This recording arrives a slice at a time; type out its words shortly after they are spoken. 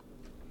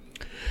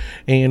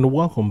And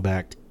welcome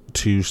back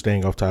to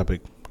Staying Off Topic.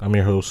 I'm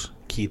your host,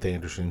 Keith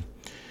Anderson.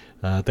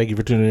 Thank you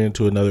for tuning in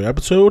to another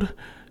episode.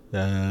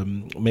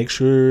 Make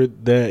sure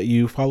that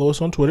you follow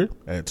us on Twitter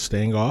at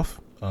Staying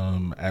Off,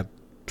 at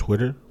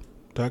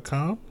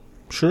twitter.com.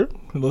 Sure,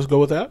 let's go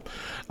with that.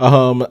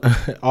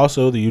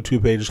 Also, the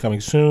YouTube page is coming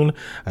soon.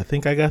 I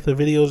think I got the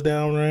videos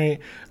down right.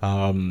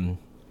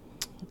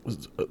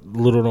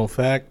 Little known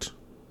fact,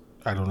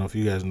 I don't know if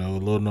you guys know, a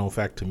little known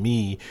fact to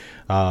me,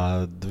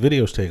 the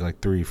videos take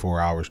like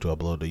 3-4 hours to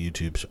upload to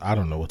YouTube, so I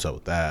don't know what's up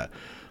with that.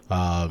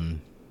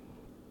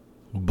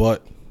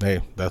 But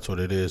hey, that's what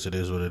it is. It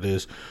is what it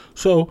is.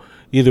 So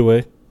either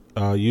way,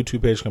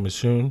 YouTube page coming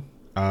soon.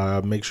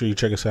 Make sure you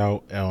check us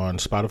out on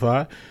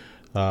Spotify,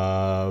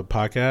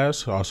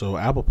 podcasts, also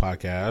Apple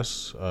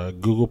Podcasts,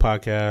 Google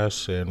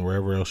Podcasts, and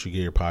wherever else you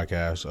get your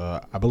podcasts.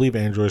 I believe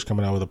Android's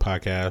coming out with a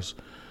podcast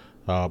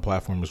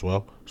platform as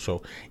well.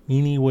 So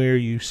anywhere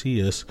you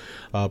see us,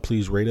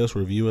 please rate us,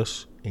 review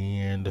us,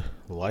 and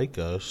like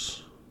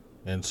us,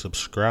 and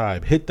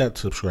subscribe. Hit that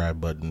subscribe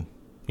button.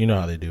 You know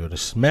how they do it.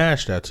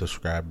 Smash that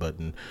subscribe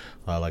button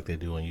like they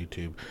do on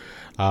YouTube.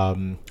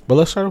 But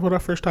let's start off with our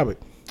first topic.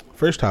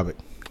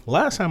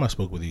 Last time I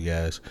spoke with you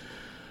guys,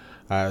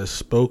 I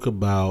spoke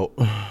about,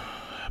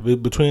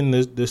 between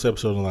this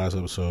episode and the last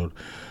episode,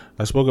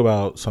 I spoke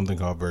about something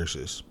called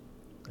Versus.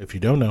 If you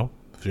don't know,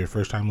 if you're your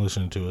first time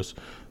listening to us,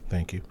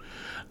 thank you.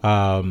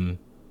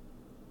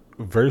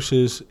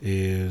 Versus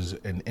is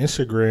an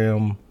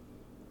Instagram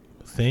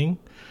thing.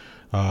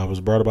 It was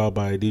brought about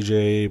by a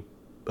DJ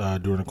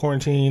during the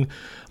quarantine.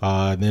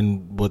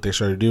 Then what they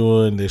started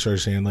doing, they started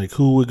saying like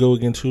who would go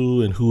against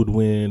who and who would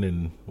win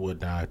and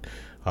whatnot.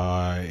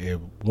 It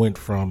went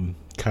from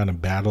kind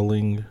of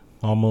battling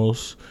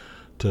almost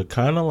to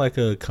kind of like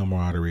a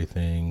camaraderie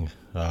thing.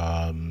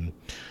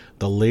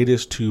 The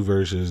latest two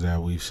verses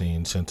that we've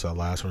seen since I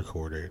last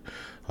recorded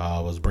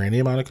was Brandy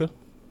and Monica,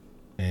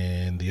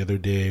 and the other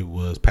day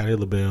was Patti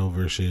LaBelle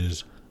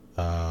versus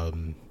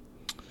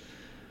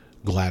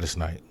Gladys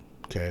Knight.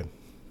 Okay,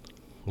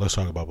 let's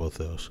talk about both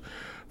of those.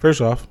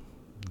 First off,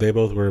 they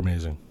both were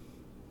amazing.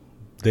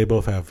 They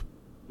both have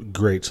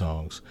great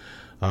songs.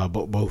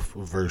 Both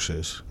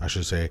verses, I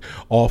should say.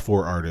 All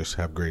four artists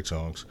have great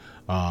songs.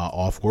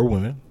 All four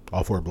women,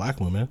 all four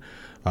black women,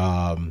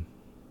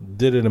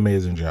 did an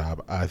amazing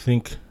job. I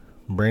think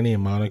Brandy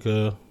and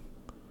Monica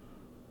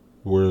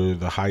were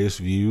the highest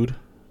viewed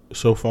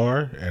so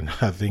far, and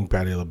I think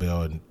Patti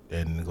LaBelle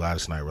and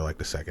Gladys Knight were like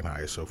the second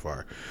highest so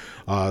far.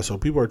 So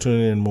people are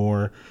tuning in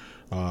more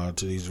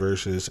to these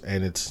verses,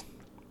 and it's,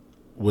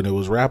 when it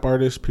was rap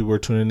artists, people were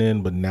tuning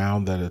in, but now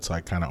that it's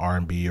like kind of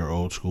R&B or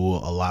old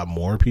school, a lot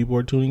more people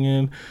are tuning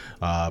in.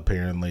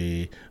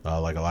 Apparently,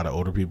 like a lot of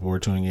older people were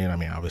tuning in. I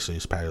mean, obviously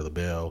it's Patti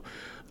LaBelle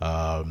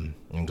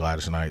and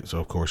Gladys Knight, so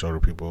of course older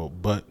people.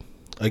 But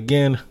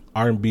again,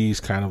 R&B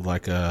is kind of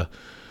like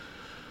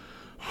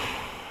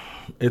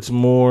it's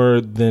more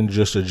than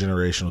just a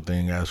generational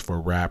thing. As for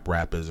rap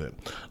isn't.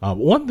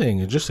 One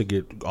thing, and just to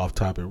get off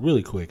topic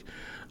really quick,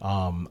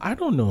 I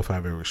don't know if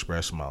I've ever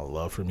expressed my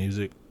love for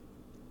music.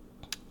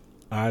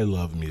 I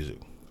love music.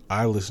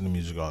 I listen to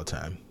music all the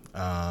time.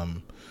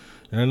 And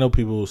I know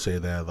people will say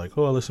that, like,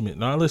 oh, I listen to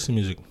music. No, I listen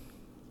to music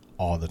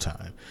all the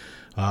time.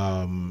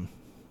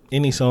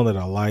 Any song that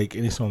I like,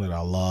 any song that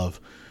I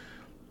love,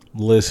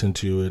 listen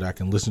to it. I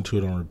can listen to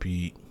it on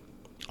repeat.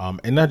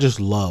 And not just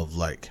love.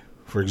 Like,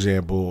 for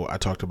example, I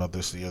talked about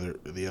this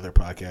the other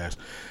podcast.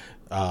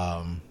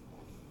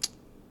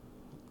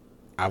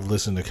 I've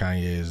listened to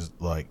Kanye's,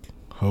 like,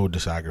 whole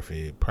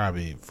discography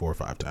probably 4 or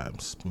 5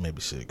 times,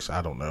 maybe 6.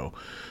 I don't know.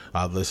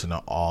 I've listened to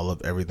all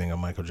of everything of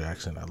Michael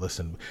Jackson. I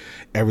listened to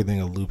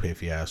everything of Lupe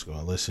Fiasco.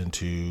 I listened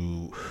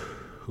to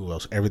who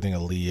else? Everything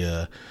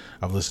Aaliyah.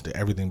 I've listened to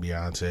everything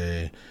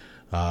Beyonce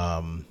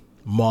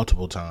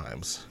multiple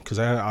times, because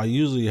I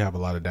usually have a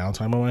lot of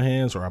downtime on my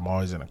hands, or I'm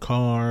always in a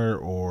car,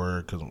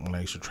 or because when I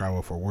used to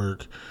travel for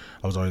work,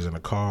 I was always in a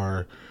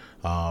car.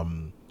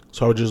 So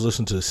I would just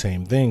listen to the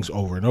same things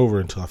over and over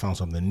until I found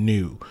something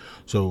new.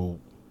 So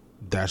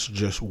that's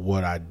just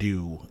what I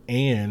do.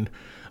 And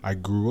I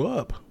grew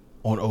up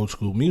on old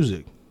school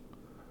music,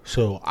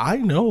 so I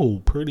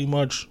know pretty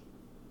much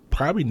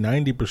probably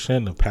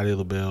 90% of Patti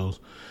LaBelle's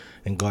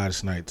and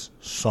Gladys Knight's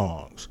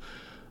songs.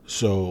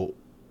 So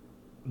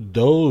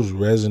those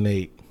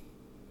resonate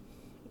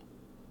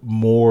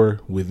more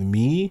with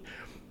me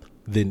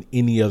than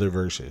any other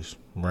verses,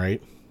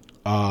 right?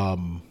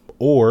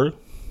 Or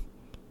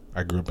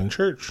I grew up in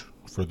church,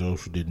 for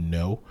those who didn't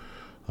know.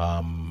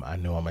 I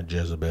know I'm a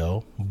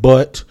Jezebel,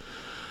 but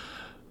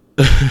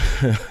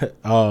the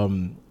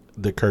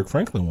Kirk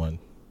Franklin one,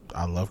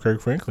 I love Kirk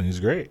Franklin. He's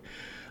great.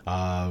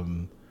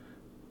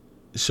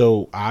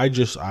 So I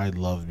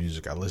love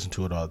music. I listen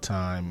to it all the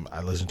time.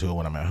 I listen to it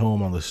when I'm at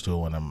home. I listen to it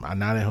when I'm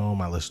not at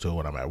home. I listen to it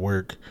when I'm at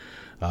work.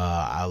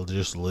 I'll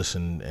just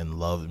listen and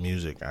love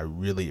music. I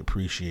really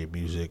appreciate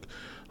music.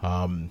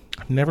 I've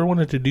never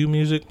wanted to do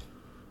music.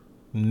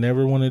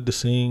 Never wanted to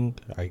sing.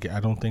 I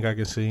don't think I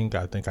can sing.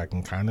 I think I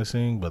can kind of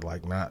sing, but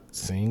like not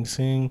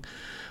sing.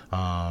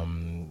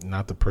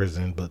 Not the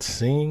prison, but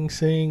sing,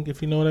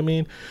 if you know what I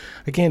mean.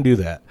 I can't do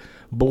that.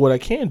 But what I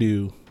can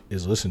do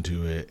is listen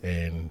to it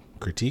and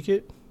critique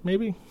it,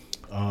 maybe.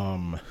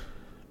 I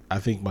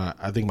think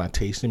my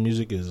taste in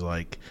music is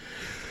like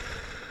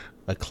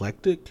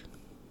eclectic,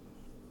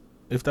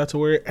 if that's a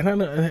word.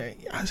 And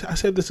I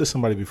said this to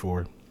somebody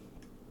before,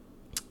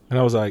 and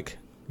I was like,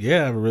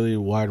 yeah, I have a really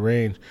wide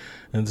range.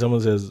 And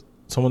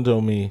someone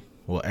told me,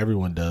 well,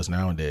 everyone does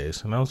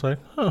nowadays. And I was like,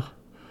 huh,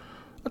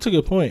 that's a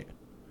good point.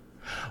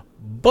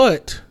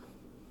 But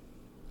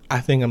I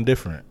think I'm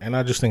different. And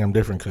I just think I'm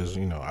different because,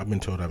 I've been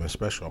told I've been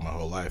special my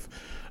whole life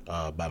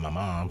by my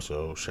mom.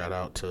 So shout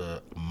out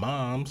to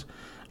moms.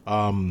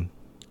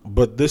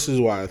 But this is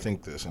why I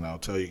think this. And I'll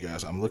tell you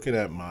guys, I'm looking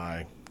at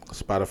my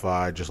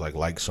Spotify, just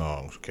like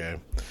songs, okay?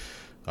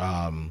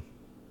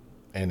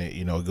 And it,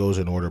 it goes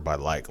in order by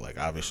like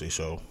obviously.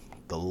 So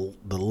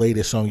the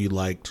latest song you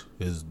liked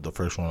is the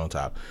first one on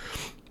top.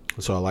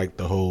 So I like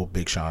the whole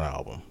Big Sean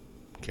album,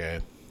 okay?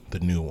 The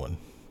new one,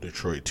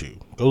 Detroit 2.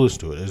 Go listen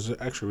to it. It's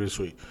actually really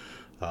sweet.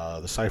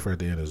 The cipher at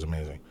the end is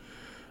amazing.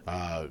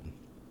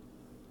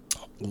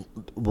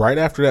 Right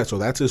after that, so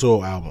that's his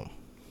whole album.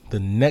 The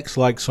next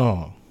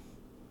song,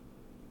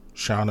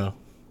 Shauna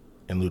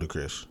and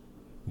Ludacris,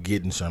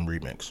 Getting Some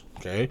remix.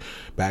 Okay,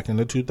 back in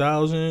the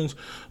 2000s.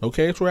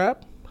 Okay, it's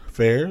rap.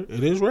 Fair,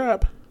 it is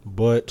rap,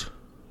 but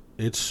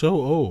it's so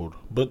old.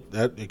 But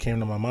it came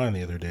to my mind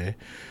the other day.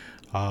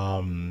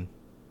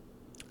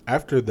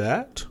 After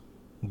that,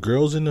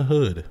 Girls in the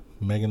Hood,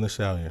 Megan Thee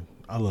Stallion.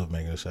 I love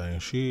Megan Thee Stallion.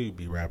 She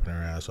be rapping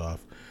her ass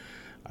off,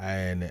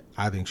 and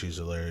I think she's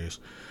hilarious.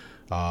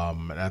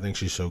 And I think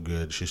she's so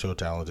good. She's so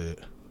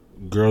talented.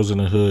 Girls in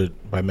the Hood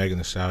by Megan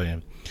Thee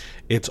Stallion.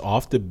 It's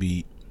off the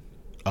beat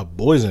of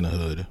Boys in the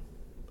Hood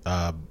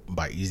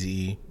by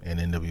Eazy-E and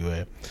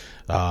NWA.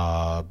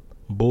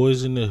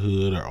 Boys in the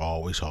Hood are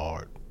always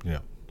hard.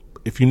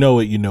 If you know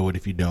it, you know it.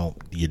 If you don't,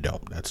 you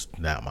don't. That's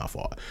not my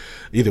fault.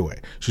 Either way,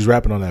 she's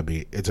rapping on that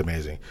beat. It's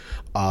amazing.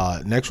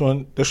 Next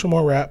one, there's some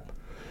more rap.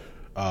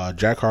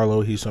 Jack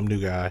Harlow, he's some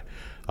new guy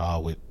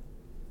with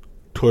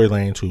Tory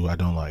Lanez, who I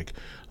don't like.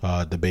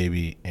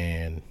 DaBaby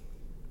and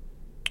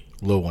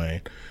Lil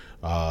Wayne.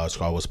 It's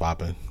called What's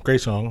Poppin'.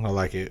 Great song. I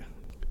like it.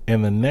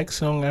 And the next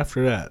song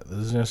after that,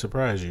 this is going to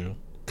surprise you.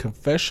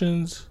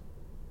 Confessions,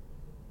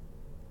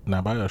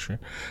 not by Usher.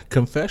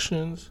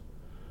 Confessions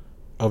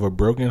of a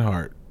Broken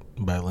Heart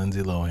by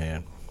Lindsay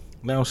Lohan.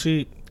 Now,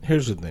 see,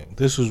 here's the thing.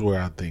 This is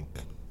where I think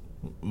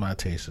my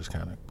taste is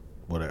kind of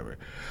whatever.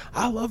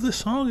 I love this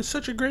song. It's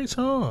such a great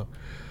song.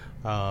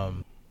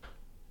 After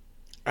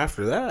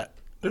that,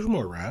 there's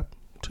more rap.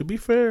 To be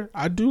fair,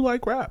 I do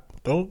like rap.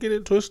 Don't get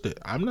it twisted.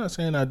 I'm not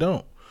saying I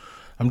don't.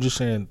 I'm just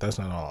saying that's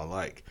not all I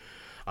like.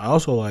 I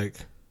also like,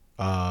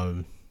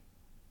 either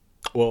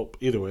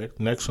way,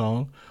 next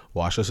song,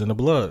 Wash Us in the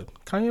Blood,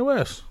 Kanye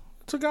West.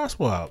 It's a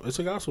gospel album. It's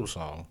a gospel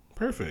song.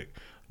 Perfect.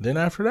 Then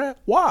after that,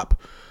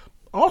 WAP.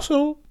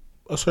 Also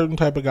a certain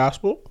type of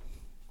gospel.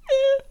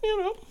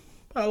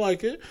 I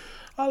like it.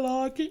 I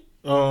like it.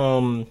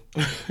 After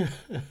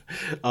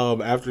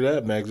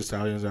that, Meg Thee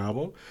Stallion's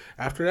album.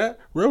 After that,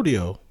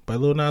 Rodeo by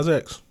Lil Nas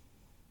X.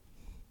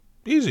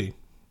 Easy.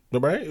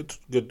 Right? It's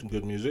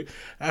good music.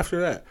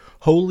 After that,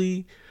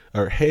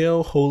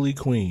 Hail Holy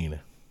Queen.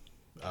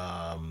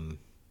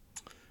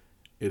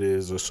 It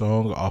is a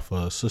song off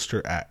of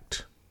Sister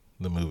Act,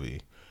 the movie.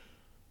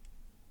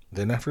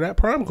 Then after that,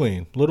 Prom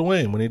Queen, Lil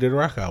Wayne, when he did a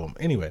rock album.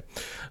 Anyway,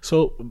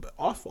 so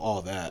off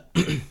all that,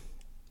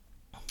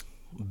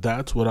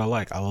 that's what I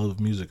like. I love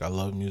music.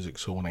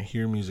 So when I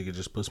hear music, it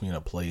just puts me in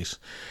a place.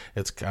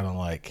 It's kind of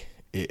like,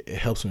 it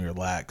helps me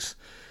relax.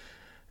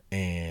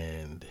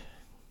 And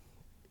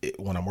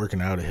when I'm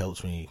working out, it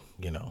helps me,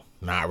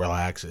 not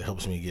relax. It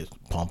helps me get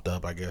pumped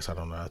up, I guess. I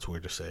don't know. That's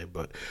weird to say,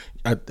 but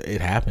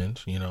it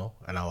happens, and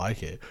I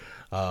like it.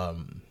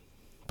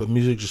 But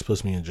music just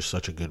puts me in just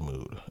such a good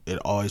mood. It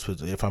always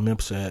puts, if I'm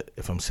upset,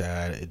 if I'm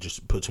sad, it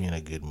just puts me in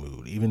a good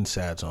mood. Even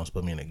sad songs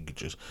put me in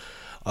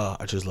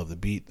I just love the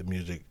beat, the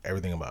music,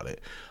 everything about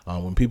it.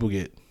 When people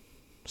get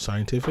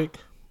scientific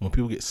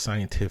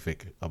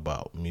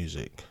about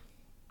music,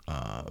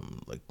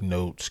 like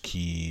notes,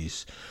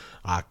 keys,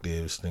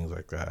 octaves, things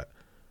like that,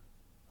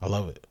 I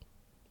love it.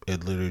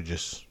 It literally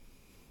just,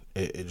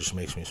 it just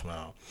makes me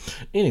smile.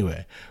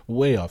 Anyway,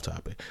 way off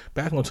topic.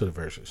 Back onto the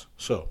verses.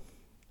 So,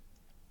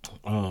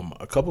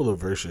 a couple of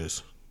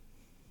verses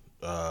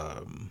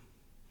that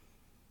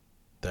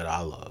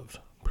I loved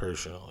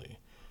personally.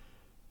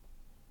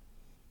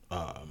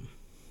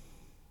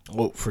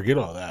 Forget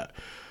all that.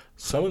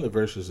 Some of the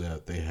verses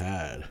that they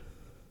had,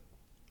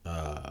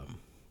 I'll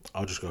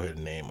just go ahead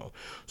and name them.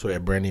 So we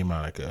had Brandy and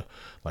Monica,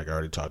 like I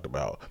already talked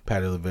about.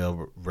 Patti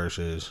LaBelle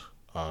versus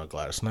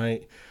Gladys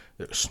Knight.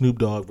 Snoop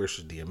Dogg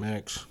versus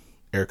DMX.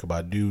 Erykah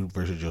Badu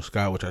versus Jill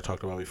Scott, which I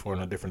talked about before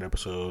in a different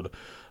episode.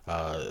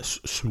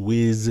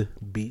 Swizz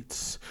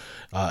Beatz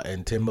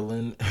and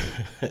Timbaland.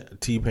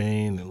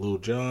 T-Pain and Lil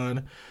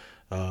Jon.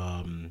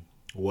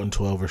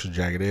 112 versus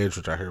Jagged Edge,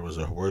 which I heard was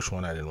the worst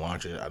one. I didn't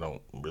watch it. I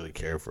don't really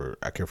care for.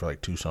 I care for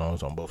like 2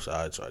 songs on both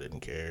sides, so I didn't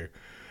care.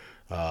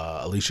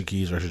 Alicia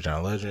Keys versus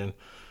John Legend.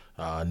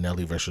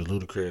 Nelly versus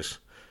Ludacris.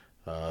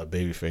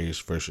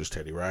 Babyface versus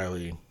Teddy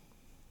Riley.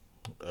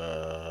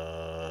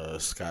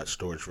 Scott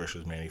Storch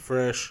versus Manny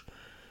Fresh.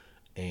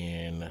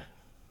 And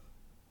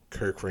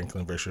Kirk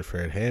Franklin versus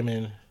Fred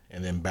Hammond.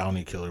 And then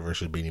Bounty Killer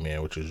versus Beanie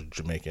Man, which is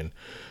Jamaican.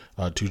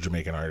 2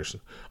 Jamaican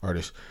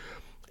artists.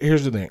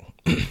 Here's the thing.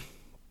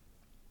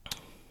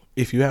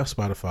 If you have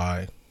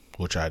Spotify,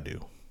 which I do,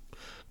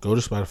 go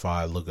to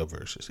Spotify, look up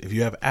Versus. If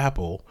you have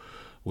Apple,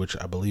 which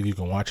I believe you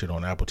can watch it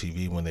on Apple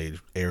TV when they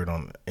air it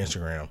on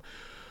Instagram,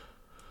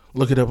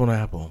 look it up on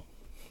Apple.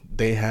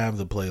 They have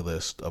the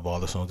playlist of all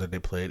the songs that they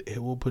played.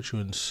 It will put you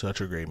in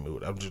such a great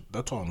mood.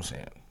 That's all I'm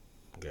saying,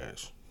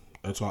 guys.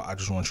 That's all. I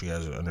just want you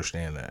guys to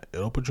understand that.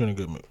 It'll put you in a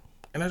good mood.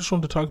 And I just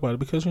wanted to talk about it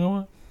because, you know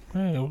what?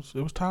 Hey,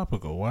 it was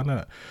topical. Why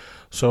not?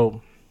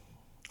 So,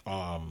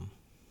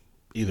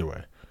 either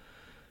way.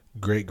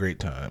 Great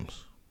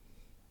times.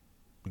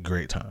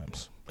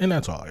 And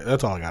that's all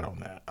I got on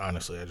that.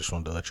 Honestly, I just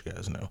wanted to let you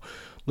guys know.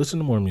 Listen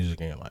to more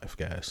music in your life,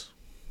 guys.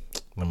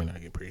 Let me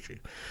not get preachy.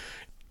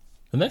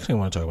 The next thing I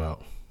want to talk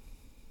about,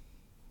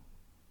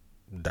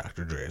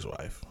 Dr. Dre's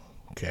wife.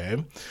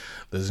 Okay?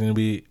 This is going to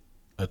be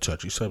a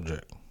touchy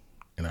subject,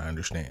 and I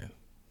understand.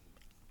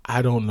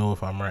 I don't know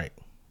if I'm right.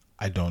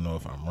 I don't know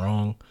if I'm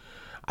wrong.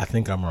 I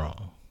think I'm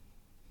wrong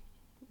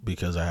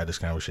because I had this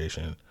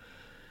conversation.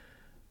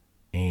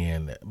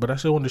 But I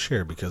still want to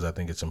share because I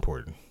think it's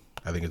important.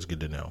 I think it's good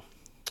to know.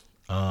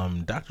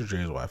 Dr.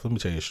 Dre's wife, let me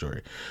tell you a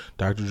story.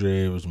 Dr.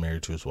 Dre was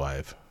married to his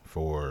wife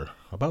for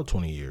about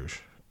 20 years.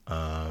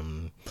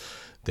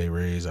 They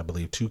raised, I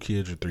believe, 2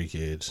 kids or 3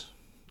 kids.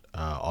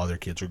 All their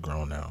kids are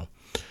grown now.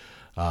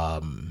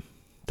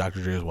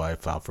 Dr. Dre's wife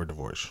filed for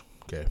divorce.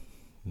 Okay.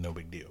 No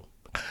big deal.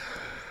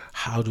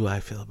 How do I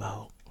feel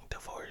about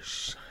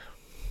divorce?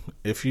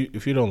 If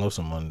you don't love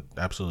someone,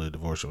 absolutely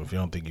divorce them. If you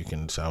don't think you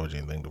can salvage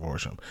anything,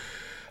 divorce them.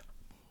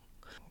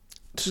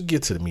 Just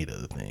get to the meat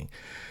of the thing.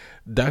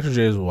 Dr.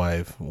 Dre's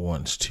wife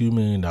wants $2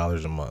 million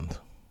a month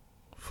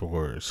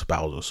for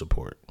spousal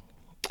support.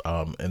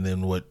 And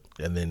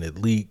then it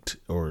leaked,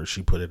 or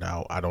she put it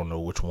out. I don't know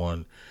which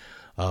one.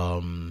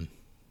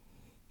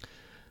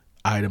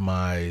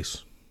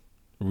 Itemized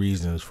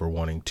reasons for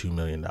wanting $2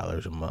 million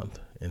a month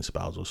in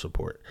spousal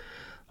support.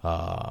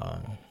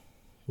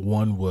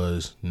 One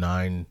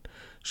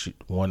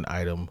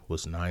item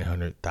was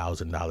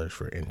 $900,000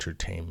 for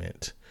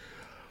entertainment.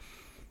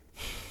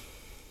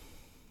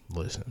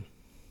 Listen,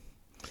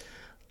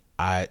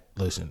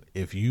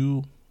 if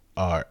you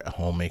are a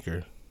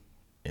homemaker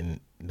and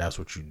that's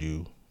what you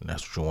do and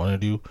that's what you want to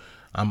do,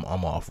 I'm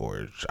all for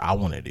it. I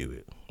want to do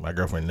it. My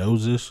girlfriend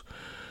knows this.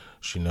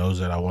 She knows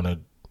that I want to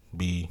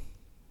be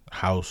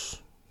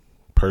house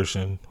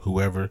person,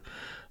 whoever.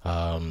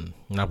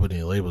 Not putting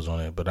any labels on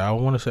it, but I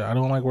want to say I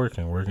don't like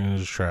working. Working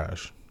is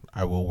trash.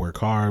 I will work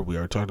hard. We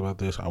already talked about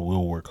this. I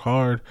will work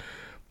hard,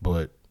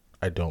 but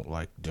I don't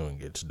like doing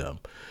it. It's dumb.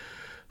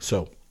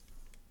 So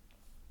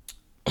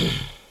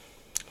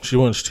she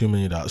wants $2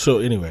 million. So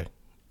anyway,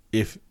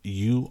 if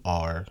you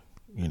are,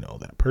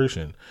 that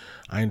person,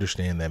 I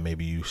understand that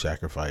maybe you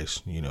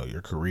sacrifice,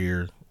 your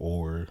career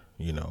or,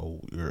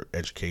 your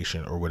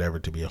education or whatever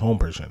to be a home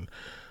person.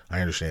 I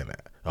understand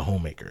that. A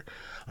homemaker.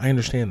 I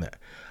understand that.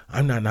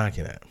 I'm not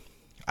knocking that.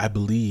 I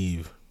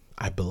believe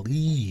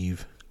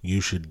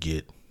you should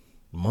get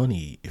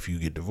money if you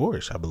get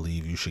divorced. I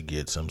believe you should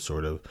get some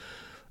sort of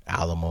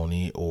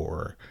alimony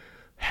or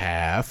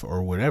half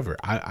or whatever.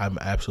 I'm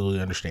absolutely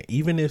understand.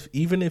 Even if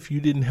you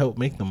didn't help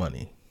make the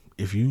money,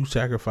 if you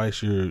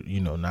sacrifice your,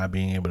 not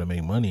being able to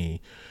make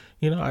money,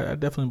 I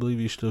definitely believe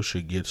you still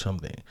should get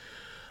something.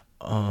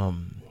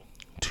 $2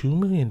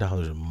 million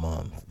a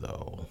month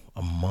though.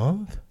 A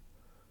month?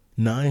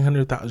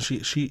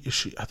 900,000. She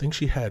I think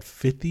she had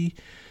 $50,000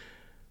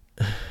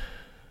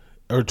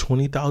 or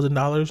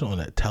 $20,000 on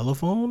a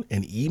telephone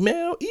and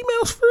email.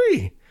 Email's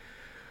free.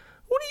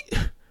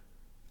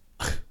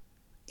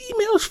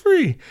 Email's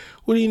free.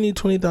 What do you need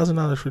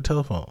 $20,000 for a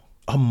telephone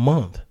a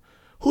month?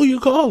 Who you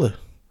calling?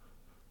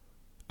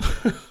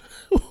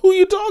 Who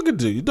you talking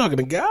to? You talking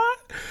to God?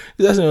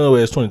 That's the only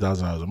way it's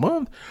 $20,000 a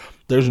month.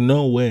 There's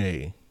no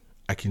way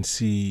I can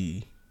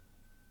see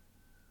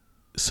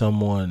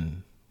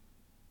someone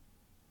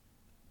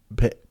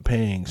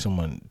paying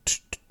someone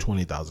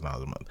 $20,000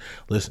 a month.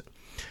 Listen,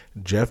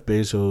 Jeff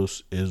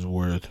Bezos is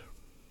worth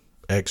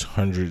X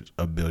hundreds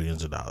of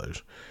billions of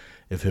dollars.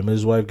 If him and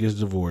his wife gets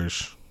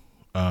divorced,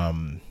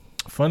 fun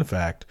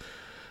fact,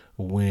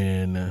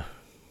 when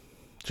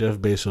Jeff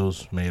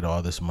Bezos made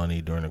all this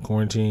money during the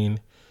quarantine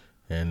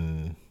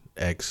and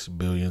X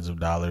billions of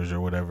dollars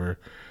or whatever,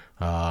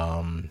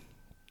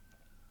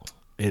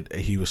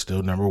 he was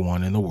still number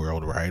 1 in the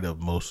world, right? Of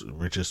most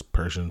richest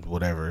persons,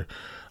 whatever.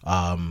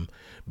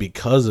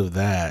 Because of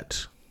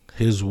that,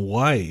 his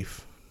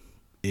wife,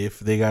 if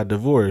they got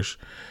divorced,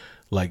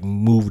 like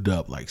moved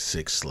up like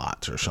 6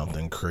 slots or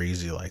something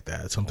crazy like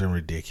that, something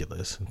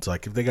ridiculous. It's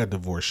like if they got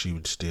divorced, she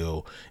would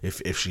still,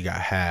 if she got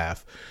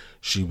half,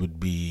 she would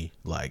be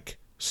like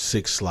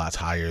 6 slots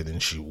higher than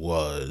she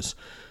was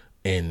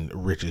in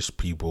richest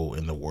people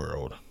in the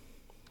world.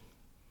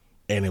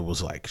 And it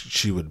was like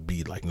she would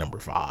be like number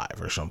 5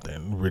 or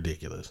something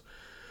ridiculous.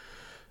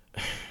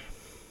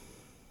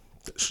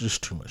 It's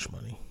just too much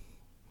money.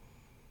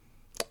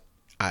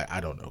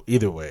 I don't know.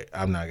 Either way,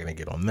 I'm not going to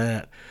get on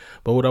that.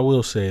 But what I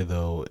will say,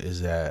 though,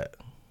 is that,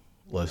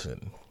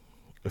 listen,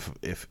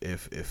 if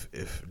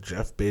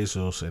Jeff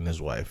Bezos and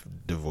his wife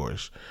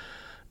divorce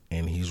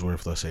and he's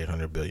worth, let's say,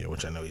 100 billion,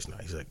 which I know he's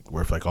not. He's like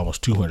worth like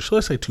almost 200. So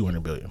let's say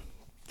 200 billion.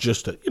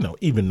 Just a,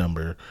 even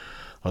number,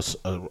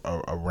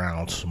 a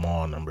round,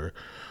 small number.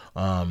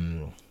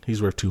 He's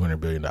worth $200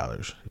 billion.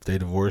 If they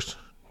divorce,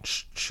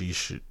 she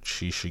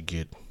should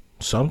get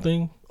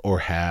something. Or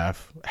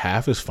half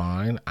is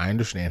fine. I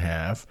understand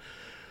half.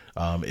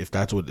 If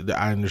that's what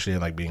I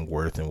understand, like being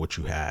worth and what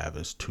you have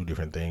is two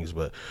different things.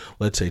 But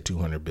let's say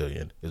 200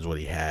 billion is what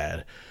he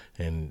had,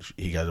 and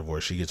he got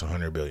divorced. She gets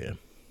 100 billion.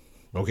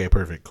 Okay,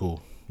 perfect,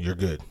 cool. You're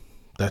good.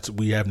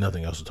 We have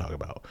nothing else to talk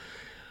about.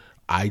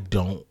 I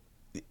don't,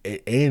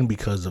 and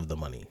because of the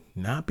money,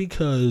 not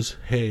because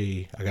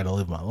hey, I got to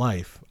live my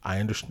life. I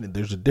understand.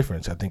 There's a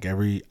difference. I think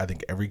every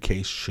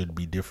case should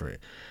be different.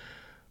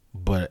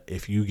 But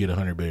if you get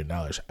 $100 billion,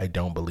 I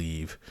don't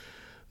believe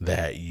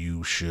that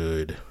you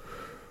should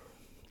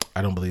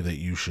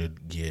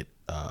get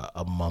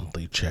a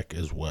monthly check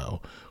as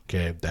well.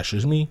 Okay, that's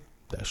just me.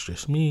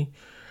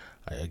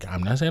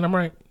 I'm not saying I'm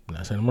right. I'm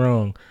not saying I'm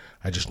wrong.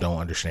 I just don't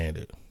understand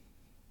it.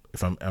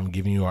 If I'm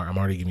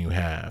already giving you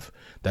half.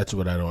 That's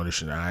what I don't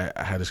understand. I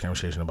had this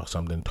conversation about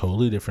something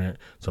totally different,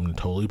 something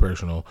totally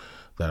personal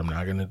that I'm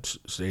not going to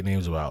say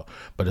names about.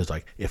 But it's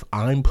like, if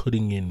I'm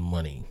putting in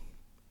money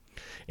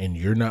and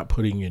you're not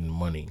putting in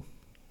money,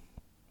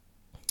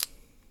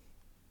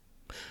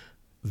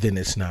 then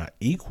it's not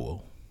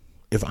equal.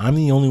 If I'm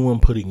the only one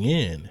putting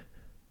in,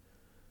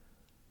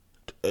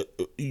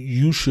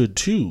 you should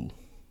too,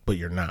 but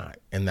you're not.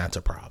 And that's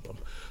a problem.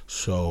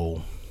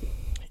 So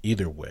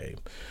either way.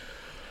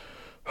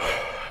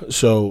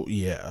 So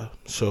yeah.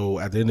 So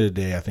at the end of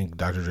the day, I think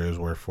Dr. Dre is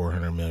worth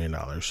 $400 million.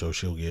 So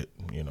she'll get,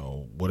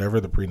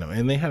 whatever the prenup.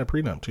 And they had a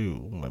prenup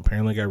too.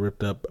 Apparently it got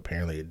ripped up.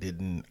 Apparently it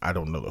didn't. I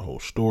don't know the whole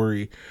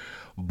story.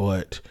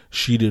 But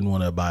she didn't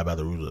want to abide by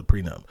the rules of the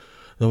prenup.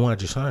 Then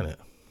why'd you sign it?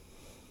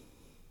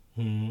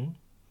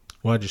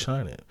 Why'd you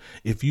sign it?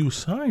 If you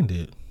signed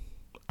it,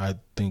 I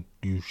think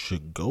you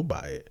should go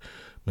by it.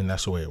 I mean,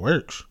 that's the way it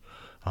works.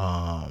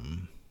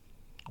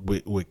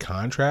 With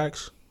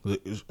contracts.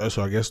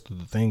 So I guess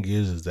the thing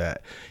is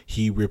that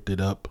he ripped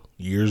it up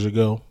years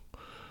ago.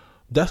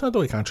 That's not the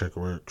way contract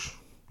works.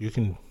 You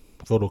can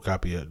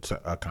photocopy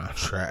a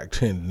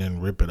contract and then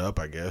rip it up,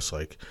 I guess.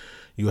 Like,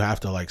 you have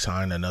to like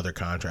sign another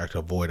contract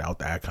to void out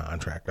that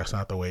contract. That's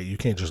not the way. You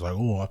can't just like,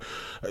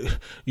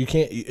 you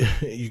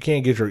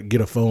can't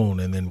get a phone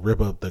and then rip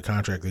up the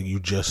contract that you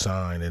just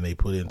signed and they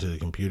put into the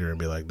computer and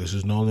be like, this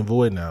is null and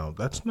void now.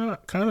 That's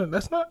not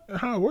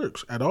how it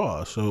works at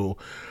all. So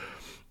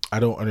I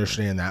don't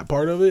understand that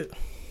part of it.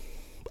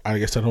 I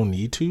guess I don't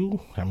need to.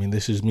 I mean,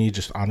 this is me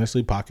just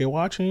honestly pocket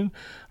watching,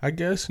 I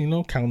guess,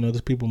 counting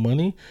other people's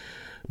money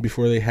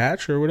before they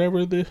hatch or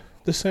whatever the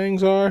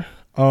sayings are.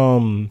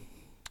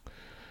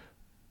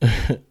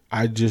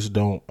 I just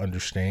don't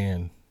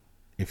understand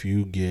if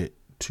you get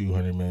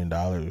 $200 million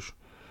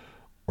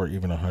or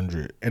even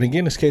 100. And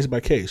again, it's case by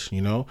case,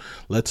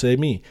 let's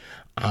say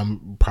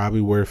I'm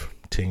probably worth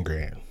 10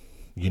 grand.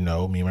 Me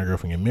and my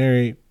girlfriend get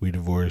married, we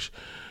divorce.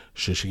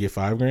 Should she get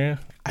 $5,000?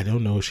 I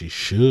don't know if she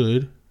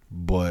should,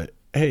 but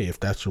hey, if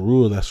that's the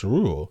rule, that's the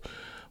rule.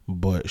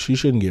 But she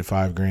shouldn't get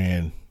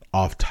 $5,000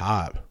 off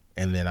top,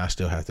 and then I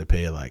still have to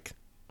pay like,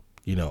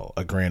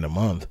 $1,000 a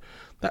month.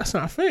 That's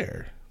not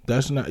fair.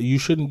 You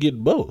shouldn't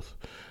get both.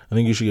 I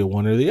think you should get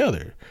one or the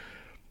other.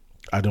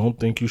 I don't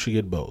think you should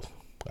get both.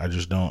 I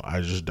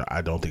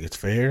don't think it's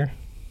fair.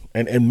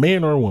 And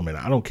man or woman,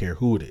 I don't care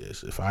who it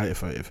is. If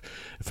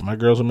my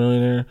girl's a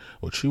millionaire,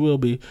 which she will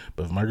be,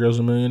 but if my girl's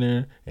a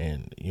millionaire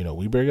and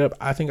we break up,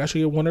 I think I should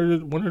get one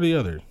or the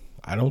other.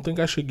 I don't think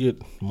I should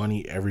get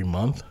money every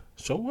month.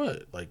 So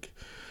what?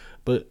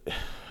 But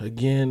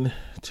again,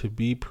 to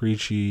be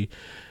preachy,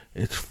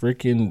 it's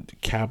freaking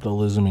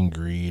capitalism and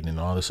greed and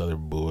all this other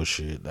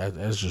bullshit.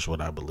 That's just what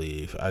I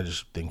believe. I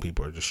just think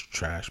people are just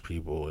trash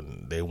people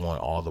and they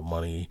want all the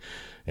money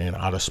and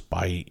out of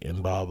spite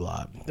and blah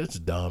blah. That's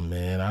dumb,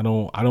 man. I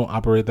don't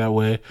operate that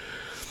way.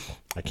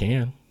 I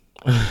can,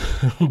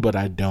 but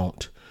I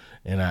don't,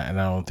 and I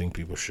don't think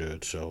people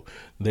should. So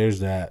there's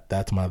that.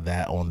 That's my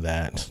that on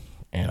that,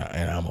 and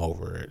I'm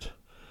over it.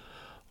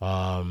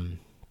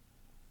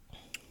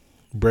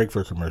 Break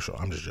for commercial.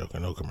 I'm just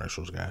joking. No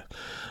commercials, guys.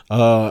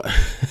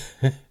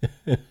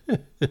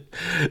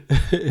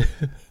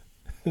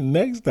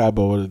 next topic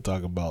I want to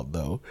talk about,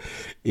 though,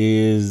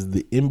 is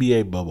the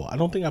NBA bubble. I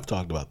don't think I've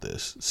talked about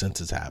this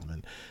since it's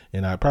happened,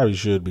 and I probably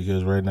should,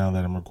 because right now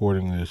that I'm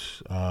recording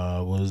this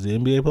was the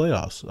NBA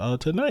playoffs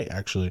tonight,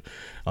 actually.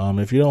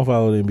 If you don't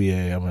follow the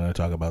NBA, I'm going to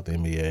talk about the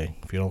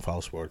NBA. If you don't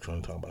follow sports, I'm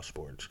going to talk about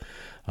sports.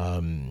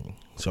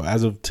 So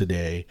as of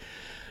today,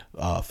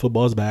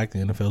 football's back, the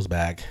NFL's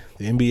back,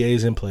 the NBA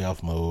is in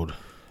playoff mode.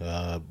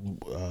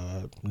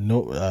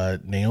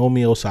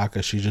 Naomi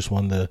Osaka, she just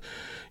won the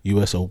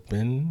U.S.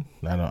 Open.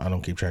 I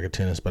don't keep track of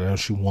tennis, but I know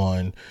she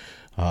won.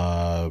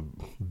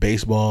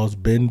 Baseball's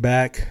been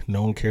back.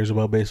 No one cares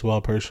about baseball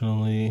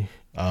personally.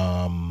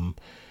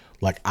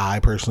 I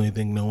personally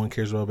think no one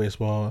cares about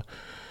baseball.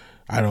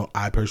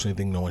 I personally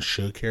think no one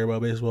should care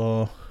about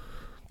baseball.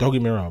 Don't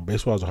get me wrong,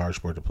 baseball is a hard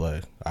sport to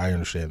play. I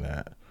understand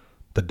that.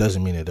 That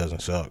doesn't mean it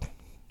doesn't suck.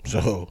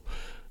 So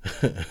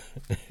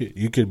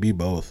you could be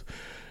both.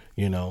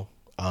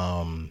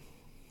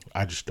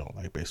 I just don't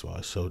like baseball.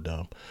 It's so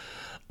dumb.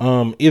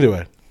 Either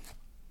way,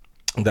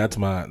 that's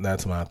my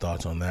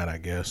thoughts on that, I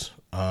guess.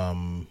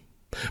 But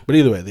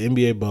either way, the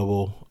NBA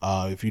bubble.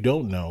 If you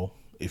don't know,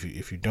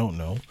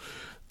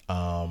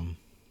 the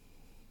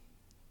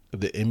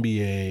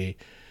NBA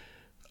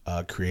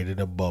created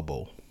a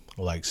bubble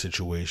like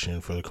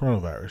situation for the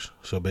coronavirus.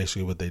 So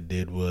basically, what they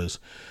did was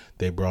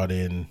they brought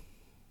in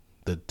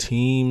the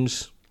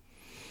teams.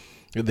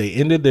 They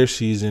ended their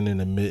season in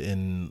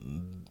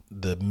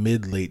the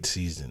mid-late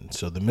season.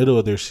 So the middle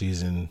of their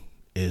season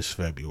is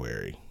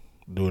February,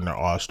 doing their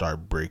All-Star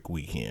break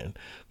weekend.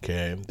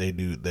 Okay, they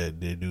do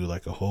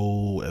like a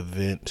whole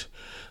event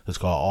that's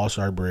called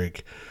All-Star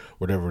break,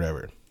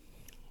 whatever.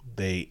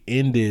 They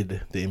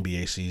ended the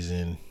NBA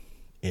season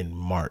in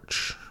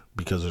March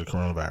because of the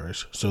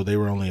coronavirus. So they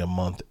were only a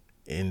month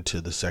into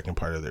the second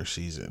part of their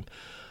season.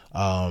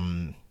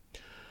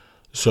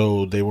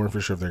 So they weren't for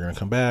sure if they're going to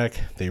come back.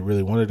 They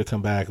really wanted to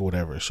come back or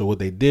whatever. So what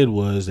they did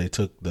was they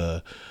took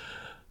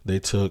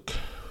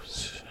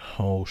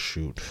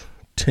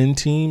 10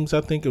 teams.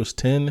 I think it was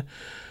 10.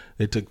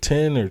 They took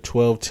 10 or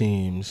 12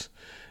 teams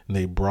and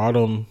they brought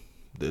them,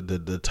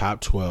 the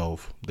top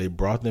 12. They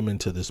brought them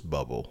into this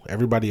bubble.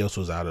 Everybody else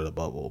was out of the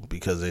bubble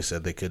because they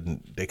said they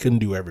couldn't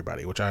do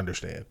everybody, which I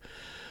understand.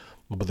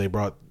 But they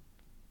brought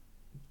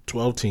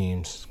 12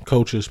 teams,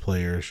 coaches,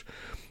 players,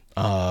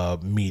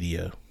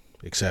 media,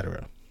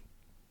 etc.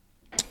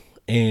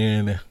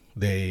 And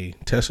they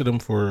tested them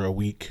for a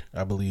week,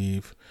 I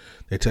believe.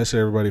 They tested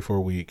everybody for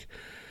a week,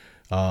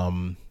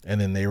 and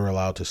then they were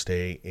allowed to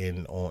stay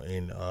in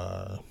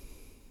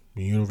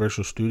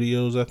Universal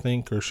Studios, I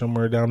think, or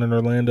somewhere down in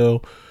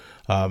Orlando.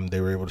 They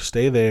were able to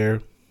stay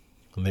there,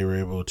 and they were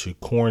able to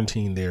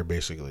quarantine there.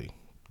 Basically,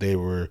 they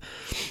were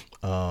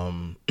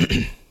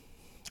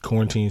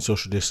quarantine,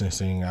 social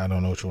distancing. I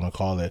don't know what you want to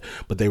call it,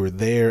 but they were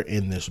there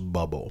in this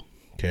bubble.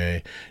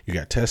 Okay, you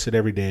got tested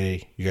every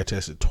day. You got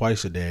tested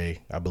twice a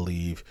day, I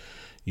believe.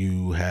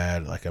 You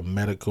had like a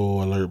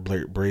medical alert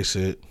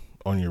bracelet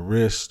on your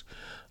wrist,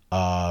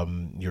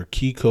 your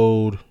key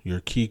code, your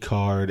key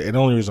card. And the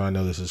only reason I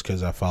know this is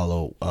because I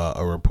follow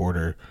a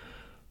reporter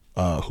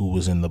who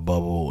was in the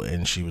bubble,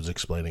 and she was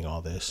explaining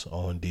all this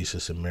on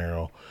Desus and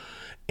Meryl.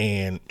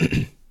 And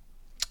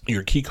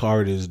your key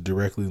card is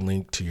directly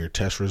linked to your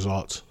test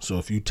results. So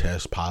if you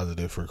test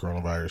positive for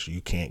coronavirus, you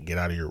can't get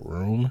out of your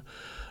room.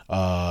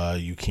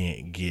 You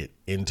can't get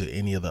into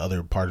any of the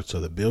other parts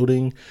of the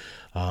building.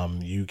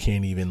 You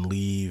can't even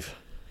leave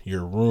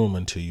your room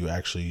until you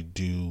actually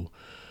do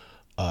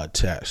a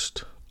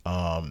test.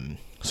 Some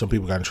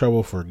people got in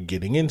trouble for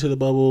getting into the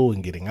bubble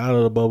and getting out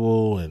of the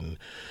bubble and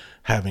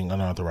having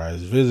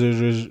unauthorized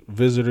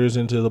visitors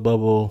into the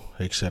bubble,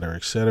 et cetera,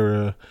 et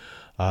cetera.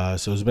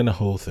 So it's been a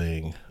whole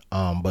thing.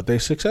 But they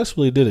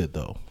successfully did it,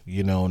 though.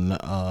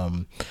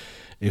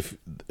 If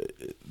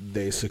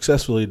they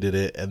successfully did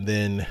it, and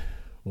then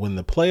when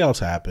the playoffs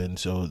happened,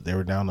 so they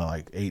were down to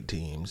like 8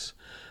 teams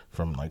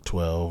from like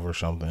 12 or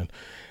something.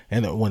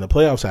 And when the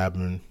playoffs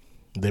happened,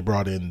 they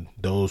brought in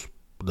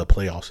the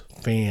playoffs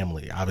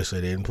family.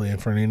 Obviously, they didn't play in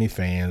front of any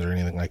fans or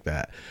anything like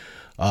that.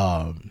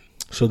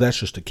 So that's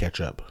just to catch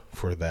up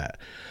for that.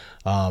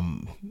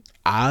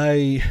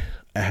 I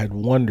had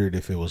wondered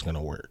if it was going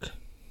to work.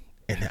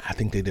 And I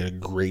think they did a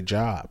great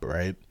job,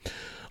 right?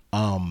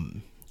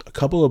 A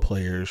couple of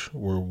players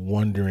were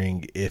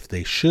wondering if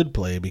they should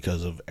play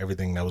because of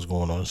everything that was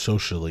going on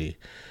socially.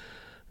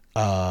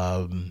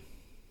 So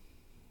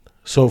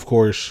of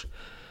course,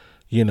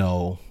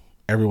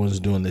 everyone's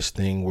doing this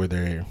thing where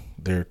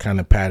they're kind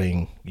of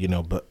patting,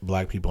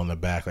 black people on the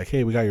back, like,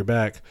 hey, we got your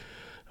back.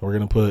 We're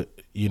going to put,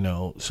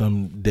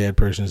 some dead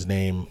person's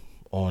name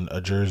on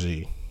a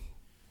jersey.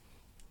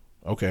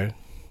 Okay.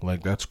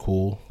 Like, that's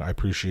cool. I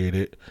appreciate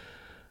it.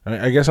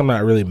 I guess I'm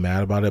not really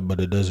mad about it, but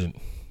it doesn't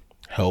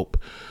help.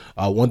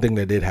 One thing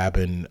that did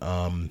happen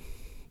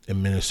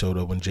in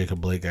Minnesota when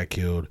Jacob Blake got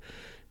killed,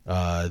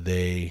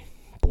 they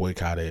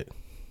boycotted.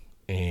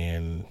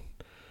 And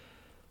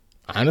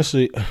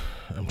honestly,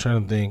 I'm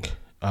trying to think.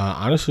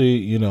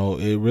 Honestly,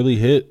 it really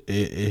hit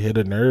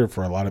a nerve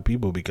for a lot of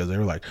people because they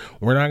were like,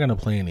 we're not going to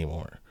play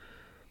anymore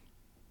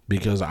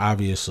because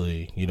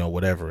obviously,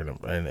 whatever,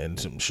 and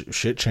some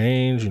shit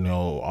changed.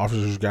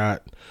 Officers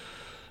got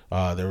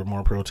there were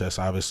more protests,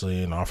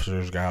 obviously, and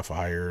officers got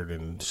fired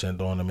and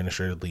sent on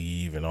administrative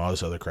leave and all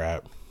this other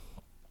crap.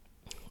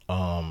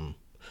 But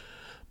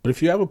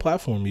if you have a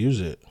platform,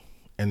 use it,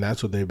 and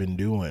that's what they've been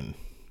doing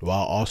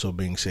while also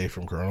being safe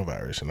from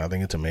coronavirus. And I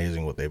think it's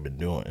amazing what they've been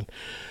doing.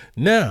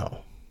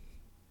 Now,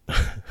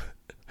 the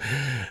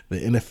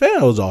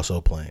NFL is also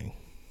playing.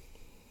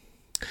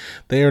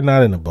 They are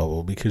not in a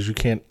bubble because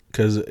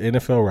because the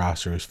NFL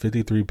roster is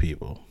 53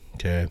 people,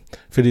 okay?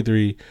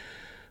 53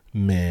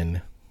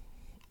 men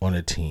on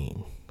a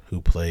team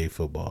who play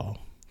football.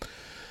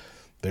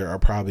 There are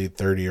probably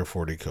 30 or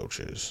 40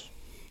 coaches.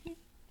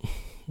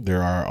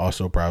 There are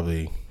also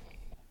probably,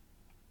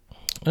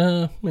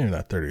 maybe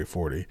not 30 or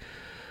 40,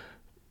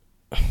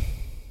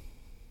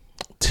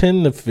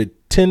 10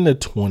 to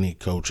 20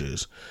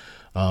 coaches,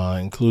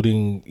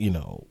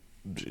 including,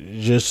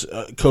 just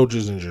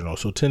coaches in general.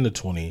 So 10 to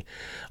 20.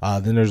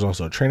 Then there's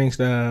also training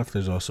staff.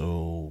 There's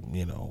also,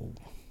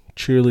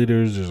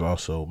 cheerleaders. There's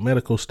also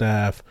medical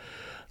staff.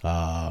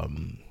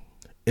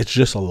 It's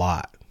just a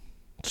lot.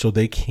 So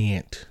they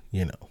can't,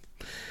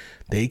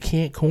 they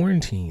can't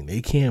quarantine.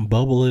 They can't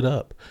bubble it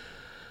up.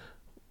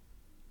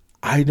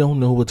 I don't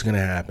know what's going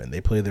to happen.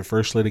 They played their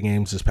first slate of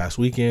games this past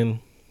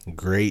weekend.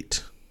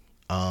 Great.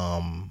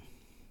 Yeah,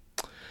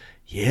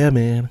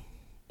 man.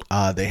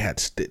 They had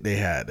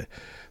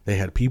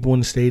people in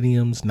the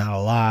stadiums, not a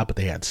lot, but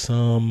they had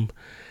some,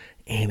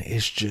 and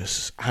it's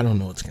just, I don't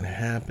know what's gonna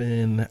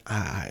happen.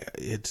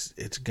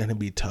 It's gonna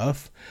be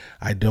tough.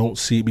 I don't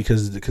see,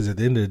 because at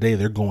the end of the day,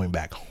 they're going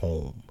back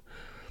home.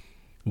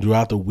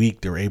 Throughout the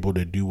week, they're able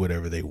to do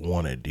whatever they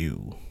want to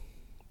do.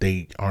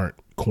 They aren't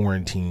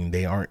quarantined.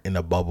 They aren't in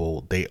a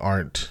bubble. They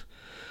aren't,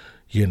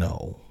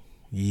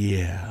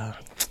 yeah.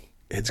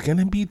 It's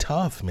gonna be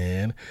tough,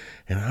 man,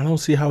 and I don't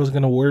see how it's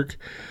gonna work.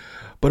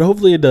 But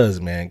hopefully it does,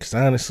 man, because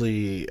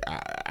honestly,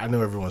 I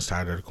know everyone's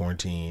tired of the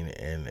quarantine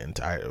and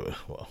tired of,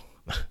 well,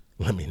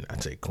 let me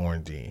not say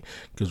quarantine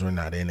because we're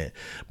not in it.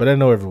 But I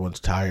know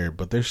everyone's tired,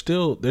 but there's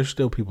still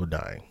people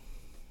dying,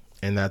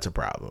 and that's a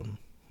problem.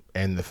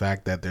 And the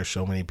fact that there's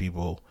so many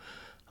people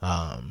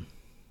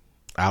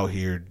out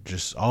here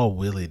just all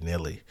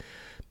willy-nilly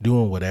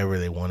doing whatever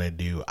they want to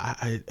do,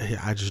 I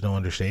just don't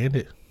understand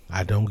it.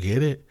 I don't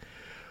get it.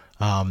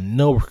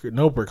 No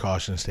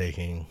precautions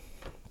taking,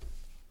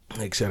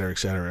 et cetera, et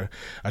cetera.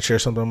 I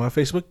shared something on my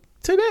Facebook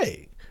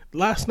today,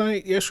 last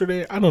night,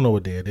 yesterday. I don't know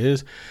what day it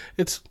is.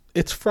 It's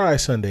Friday,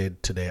 Sunday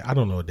today. I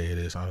don't know what day it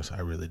is. Honestly,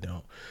 I really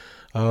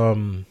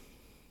don't.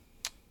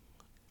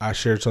 I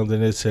shared something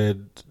that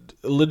said,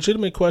 a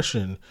legitimate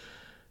question.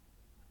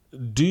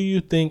 Do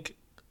you think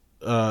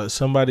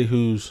somebody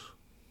who's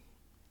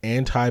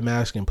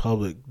anti-mask in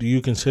public,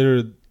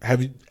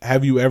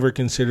 have you ever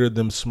considered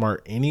them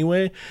smart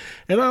anyway?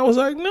 And I was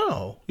like,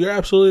 no, you're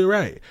absolutely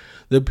right.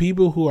 The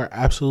people who are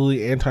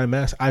absolutely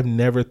anti-mask, I've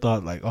never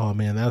thought like, oh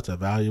man, that's a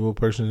valuable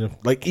person.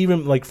 Like,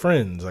 even like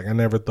friends, like I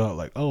never thought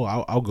like, oh,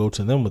 I'll go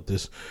to them with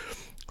this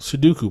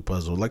Sudoku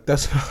puzzle. Like,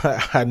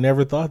 I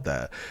never thought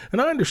that.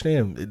 And I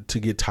understand to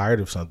get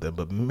tired of something,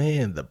 but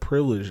man, the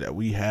privilege that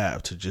we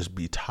have to just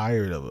be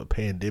tired of a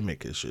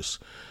pandemic is just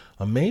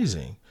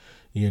amazing.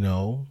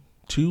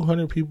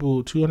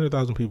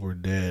 200,000 people are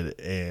dead,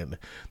 and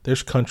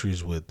there's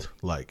countries with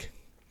like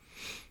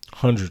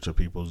hundreds of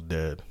people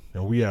dead,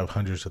 and we have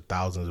hundreds of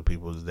thousands of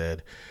people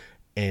dead,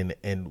 and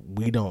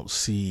we don't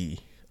see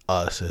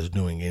us as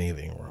doing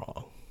anything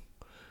wrong.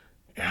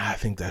 And I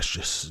think that's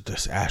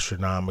just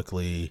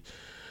astronomically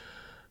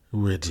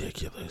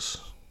ridiculous.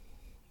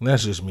 And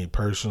that's just me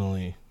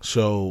personally.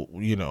 So,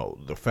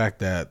 the fact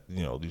that,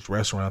 these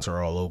restaurants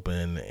are all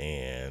open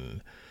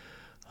and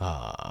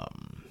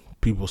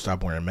people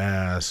stop wearing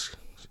masks,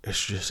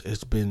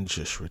 it's been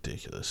just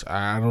ridiculous.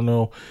 I don't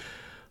know.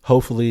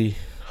 Hopefully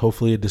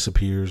it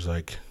disappears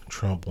like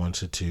Trump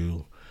wants it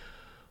to.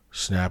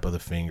 Snap of the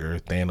finger,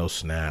 Thanos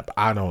snap.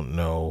 I don't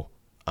know.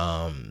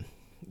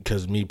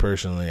 Because me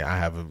personally, I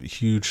have a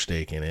huge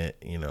stake in it.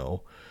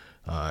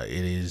 It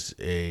is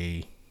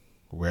a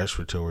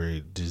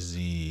respiratory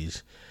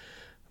disease,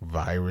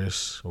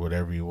 virus,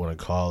 whatever you want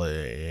to call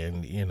it.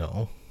 And,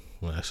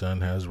 my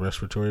son has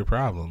respiratory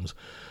problems.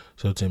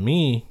 So to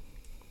me,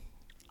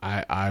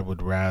 I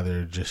would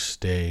rather just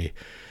stay.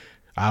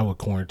 I would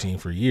quarantine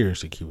for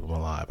years to keep him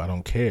alive. I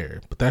don't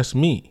care. But that's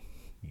me.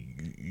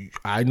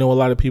 I know a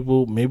lot of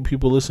people, maybe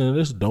people listening to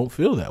this don't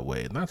feel that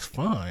way, and that's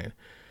fine.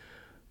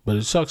 But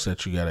it sucks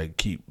that you got to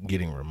keep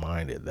getting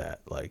reminded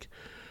that, like,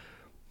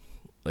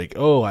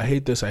 oh, I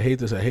hate this. Hey,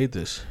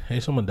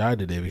 someone died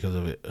today because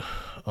of it.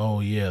 Oh,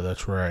 yeah,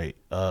 that's right.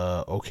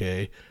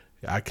 Okay,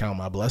 I count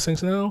my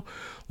blessings now.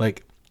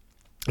 Like,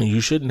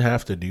 you shouldn't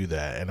have to do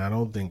that, and I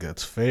don't think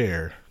that's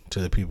fair to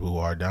the people who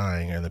are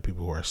dying and the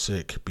people who are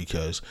sick,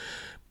 because,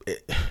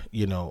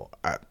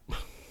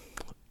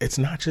 it's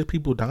not just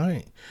people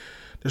dying.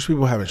 There's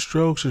people having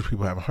strokes. There's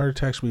people having heart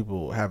attacks.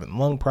 People having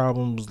lung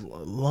problems,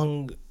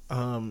 lung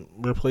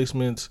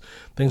replacements,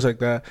 things like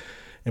that.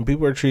 And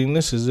people are treating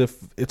this as if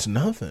it's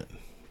nothing.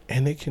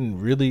 and it can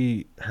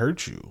really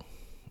hurt you.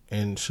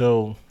 And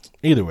so,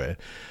 either way,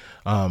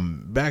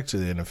 back to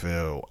the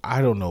NFL.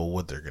 I don't know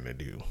what they're gonna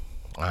do,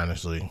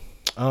 honestly.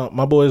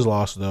 My boys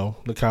lost though.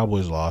 The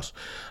Cowboys lost.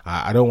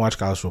 I don't watch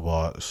college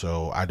football,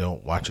 so I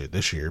don't watch it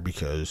this year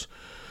because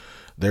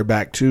they're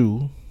back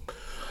too.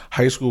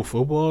 High school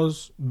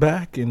football's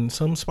back in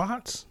some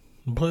spots,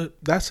 but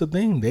that's the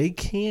thing. They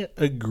can't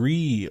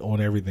agree on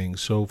everything.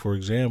 So, for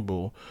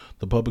example,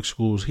 the public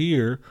schools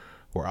here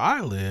where I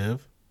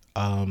live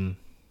aren't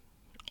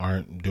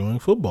doing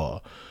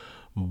football,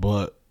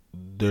 but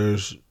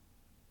there's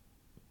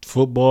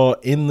football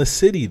in the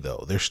city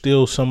though. There's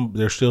still some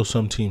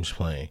teams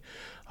playing.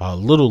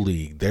 Little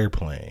league, they're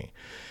playing.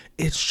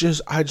 It's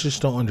just I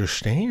just don't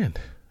understand.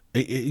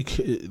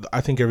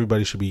 I think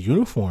everybody should be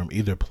uniform,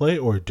 either play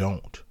or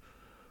don't.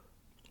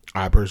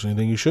 I personally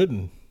think you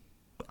shouldn't.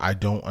 I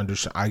don't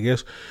understand. I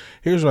guess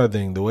here's my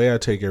thing: the way I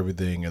take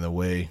everything and the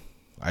way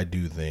I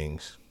do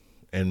things,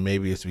 and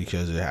maybe it's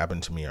because it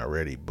happened to me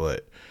already,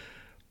 but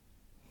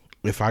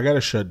if I got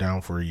to shut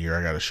down for a year,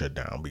 I got to shut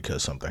down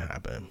because something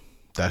happened.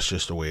 That's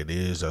just the way it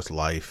is. That's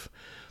life.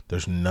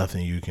 There's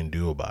nothing you can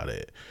do about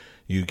it.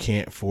 You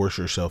can't force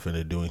yourself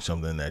into doing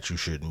something that you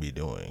shouldn't be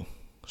doing.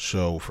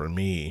 So for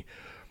me,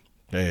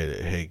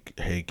 hey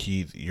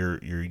Keith,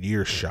 your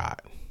year's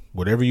shot.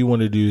 Whatever you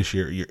want to do this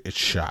year, it's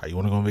shot. You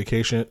want to go on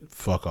vacation?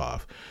 Fuck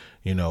off.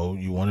 You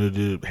wanted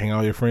to hang out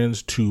with your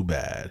friends? Too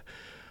bad.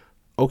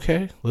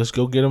 Okay, let's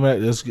go get them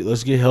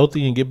let's get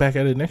healthy and get back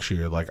at it next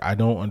year. Like, I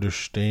don't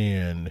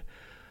understand.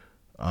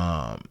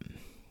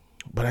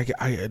 But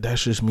I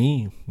that's just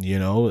me.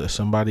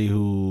 Somebody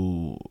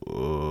who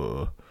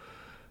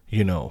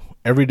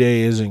every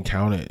day isn't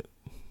counted.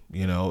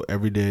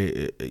 Every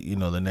day.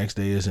 The next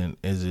day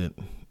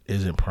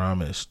isn't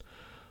promised.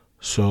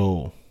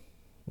 So,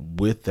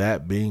 with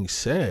that being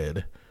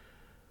said,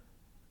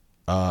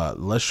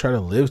 let's try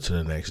to live to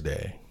the next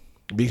day.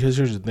 Because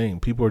here's the thing,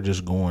 people are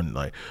just going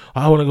like,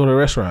 I want to go to a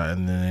restaurant,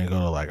 and then they go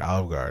to like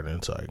Olive Garden, and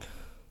it's like,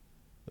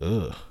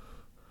 ugh.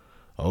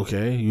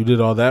 Okay, you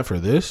did all that for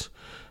this?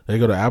 They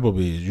go to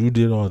Applebee's, you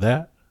did all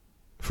that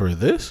for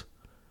this?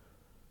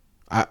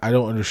 I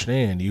don't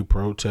understand. You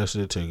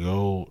protested to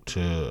go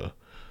to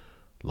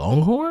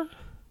Longhorn?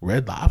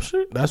 Red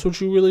Lobster? That's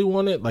what you really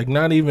wanted? Like,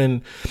 not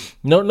even,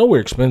 nowhere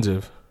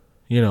expensive.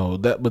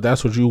 But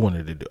that's what you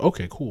wanted to do.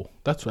 Okay, cool.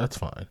 That's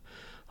fine.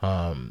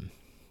 And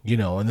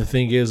the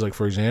thing is, like,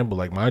 for example,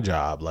 like my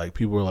job, like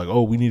people are like,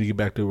 oh, we need to get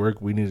back to work.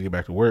 We need to get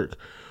back to work.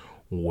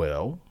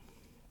 Well,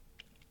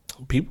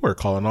 people are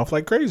calling off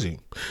like crazy.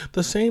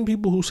 The same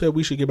people who said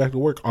we should get back to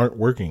work aren't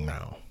working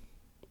now.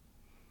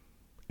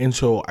 And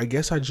so I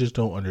guess I just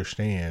don't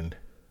understand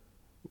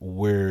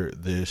where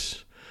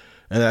this,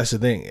 and that's the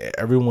thing.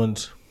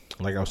 Everyone's,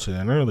 like I was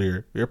saying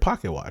earlier, you're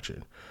pocket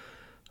watching.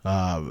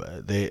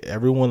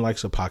 Everyone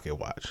likes a pocket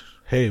watch.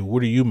 Hey,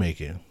 what are you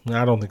making?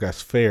 I don't think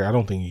that's fair. I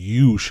don't think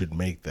you should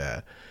make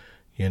that.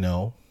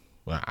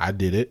 I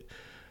did it.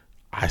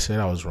 I said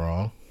I was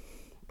wrong.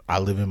 I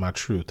live in my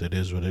truth. It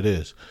is what it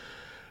is.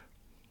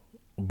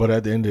 But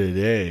at the end of the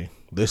day,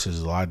 this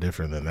is a lot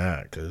different than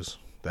that, because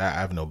I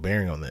have no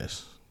bearing on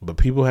this. But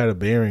people had a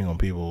bearing on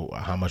people,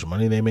 how much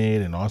money they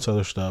made and all this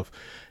other stuff.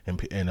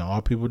 And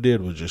all people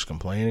did was just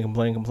complain and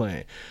complain and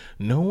complain.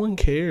 No one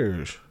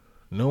cares.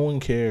 No one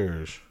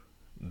cares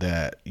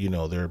that,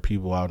 there are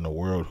people out in the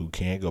world who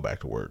can't go back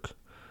to work.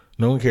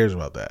 No one cares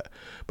about that.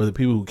 But the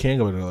people who can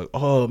go, they're like,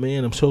 oh,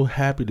 man, I'm so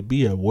happy to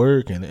be at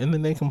work. And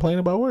then they complain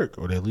about work,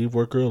 or they leave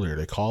work earlier.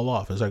 They call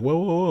off. It's like,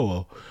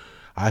 whoa.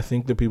 I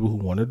think the people who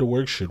wanted to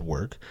work should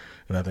work.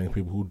 And I think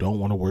people who don't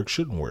want to work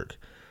shouldn't work.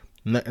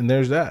 And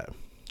there's that.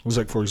 It's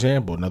like, for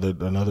example,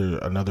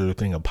 another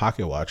thing of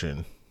pocket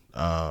watching.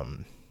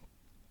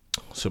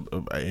 So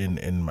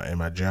in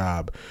my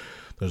job,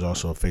 there's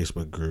also a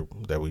Facebook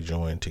group that we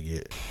joined to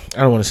get,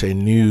 I don't want to say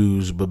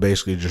news, but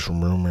basically just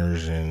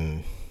rumors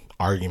and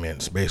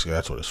arguments. Basically,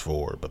 that's what it's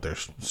for. But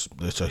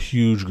it's a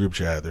huge group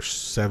chat. There's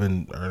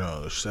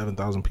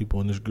 7,000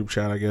 people in this group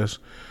chat, I guess,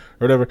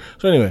 or whatever.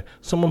 So anyway,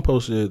 someone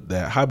posted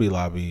that Hobby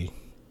Lobby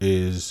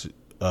is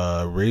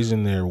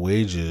raising their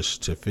wages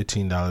to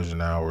 $15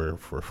 an hour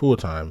for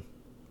full-time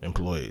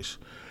employees.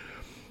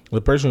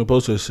 The person who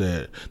posted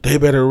said, they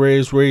better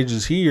raise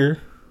wages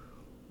here.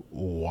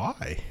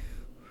 Why?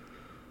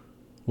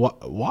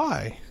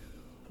 Why?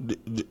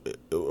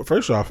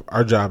 First off,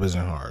 our job isn't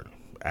hard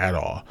at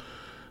all.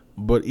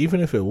 But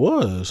even if it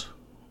was,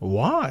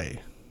 why?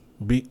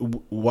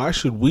 Why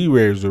should we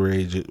raise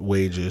the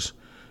wages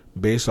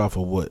based off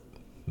of what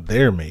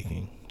they're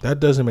making?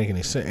 That doesn't make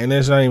any sense. And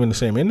it's not even the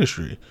same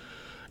industry.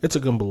 It's a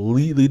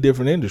completely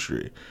different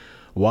industry.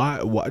 Why?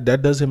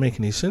 That doesn't make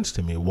any sense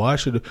to me. Why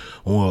should?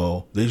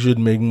 Well, they should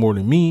make more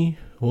than me.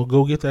 Well,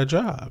 go get that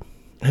job.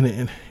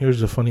 And here's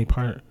the funny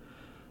part: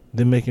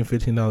 them making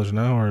 $15 an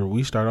hour,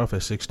 we start off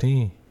at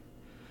 16.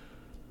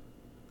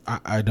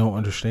 I don't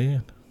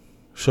understand.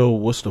 So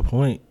what's the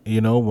point?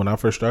 When I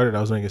first started,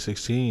 I was making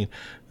 16.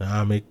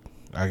 Now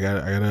I got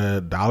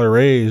a $1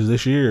 raise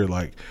this year.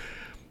 Like,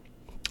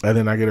 and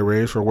then I get a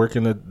raise for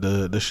working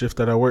the shift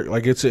that I work.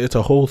 Like it's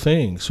a whole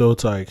thing. So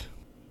it's like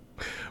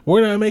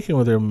we're not making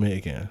what they're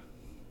making,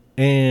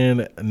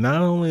 and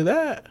not only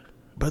that,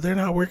 but they're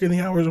not working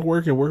the hours of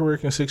working. We're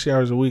working 60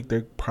 hours a week.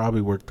 They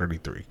probably work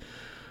 33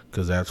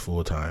 because that's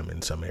full time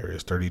in some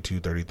areas, 32,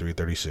 33,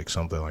 36,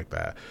 something like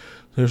that.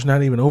 There's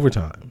not even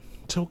overtime.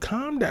 So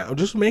calm down.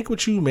 Just make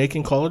what you make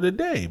and call it a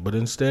day. But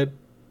instead,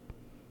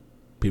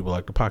 people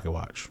like to pocket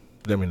watch.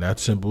 I mean,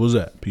 that's simple as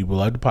that. People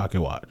like to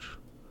pocket watch.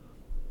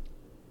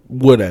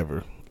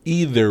 Whatever.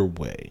 Either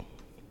way.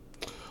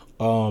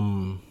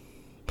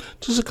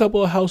 Just a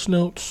couple of house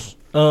notes.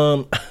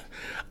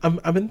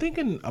 I've been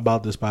thinking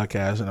about this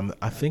podcast, and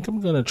I think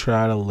I'm gonna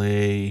try to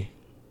lay,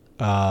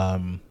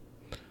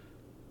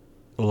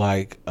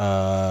 like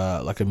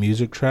a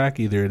music track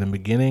either in the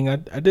beginning. I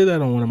did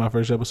that on one of my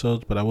first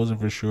episodes, but I wasn't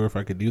for sure if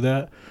I could do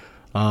that.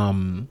 But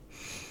I'm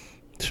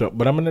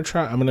gonna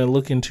try. I'm gonna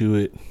look into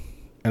it,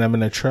 and I'm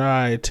gonna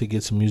try to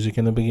get some music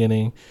in the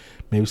beginning,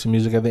 maybe some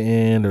music at the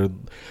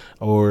end,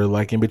 or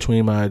like in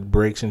between my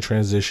breaks and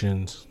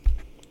transitions.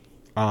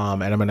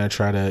 And I'm gonna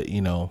try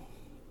to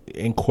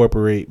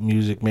incorporate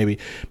music, maybe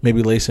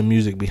lay some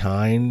music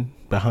behind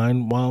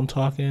while I'm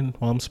talking,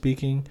 while I'm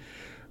speaking,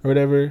 or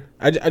whatever.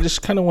 I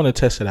just kind of want to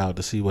test it out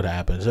to see what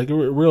happens. Like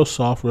real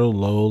soft, real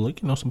low,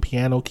 like some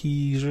piano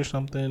keys or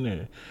something,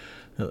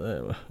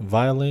 or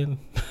violin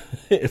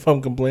if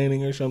I'm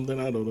complaining or something.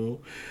 I don't know.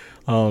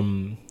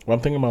 Well, I'm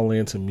thinking about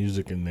laying some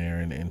music in there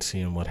and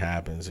seeing what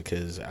happens,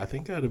 because I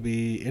think that'll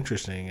be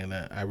interesting, and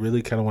I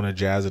really kind of want to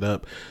jazz it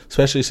up,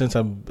 especially since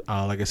I'm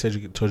like I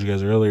told you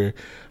guys earlier,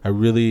 I've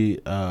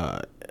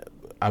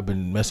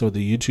been messing with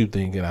the YouTube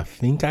thing, and I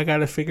think I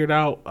got it figured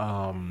out.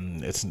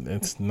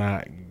 It's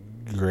not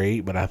great,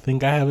 but I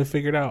think I have it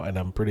figured out, and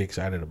I'm pretty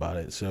excited about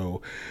it.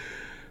 So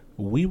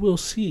we will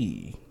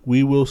see.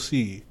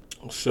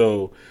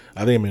 So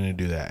I think I'm going to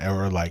do that,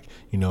 or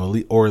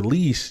at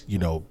least,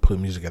 put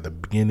music at the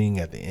beginning,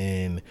 at the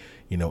end,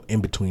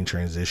 in between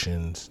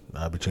transitions,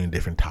 between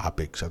different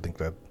topics. I think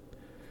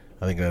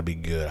that'd be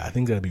good. I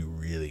think that'd be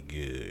really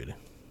good.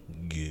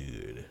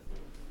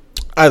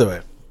 Either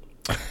way.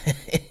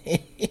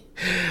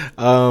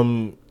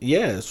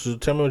 Yeah, so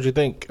tell me what you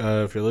think,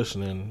 if you're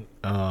listening,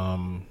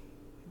 and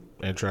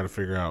try to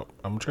figure out.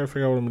 I'm trying to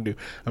figure out what I'm going to do.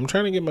 I'm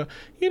trying to get what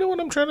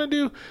I'm trying to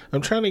do?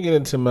 I'm trying to get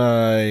into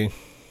my...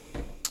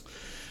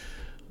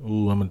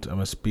 Ooh, I'm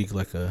gonna speak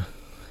like a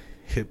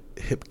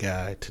hip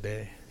guy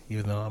today,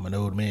 even though I'm an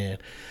old man.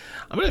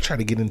 I'm gonna try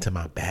to get into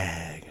my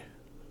bag.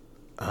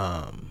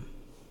 I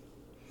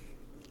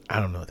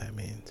don't know what that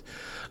means.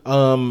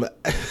 I'm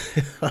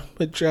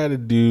gonna try to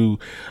do.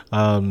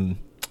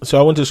 So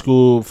I went to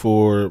school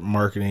for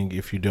marketing.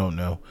 If you don't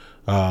know,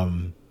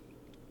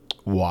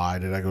 why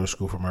did I go to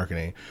school for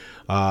marketing?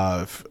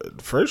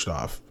 First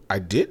off, I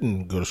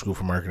didn't go to school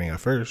for marketing at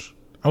first.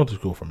 I went to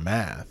school for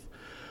math.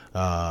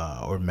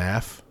 Or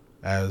math,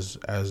 as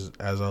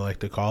I like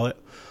to call it.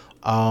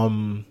 I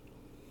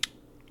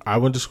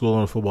went to school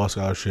on a football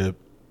scholarship,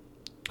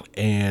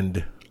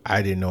 and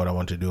I didn't know what I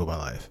wanted to do with my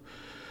life.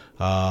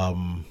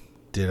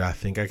 Did I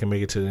think I can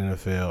make it to the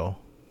NFL?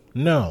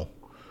 No,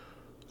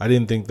 I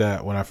didn't think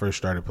that when I first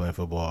started playing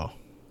football.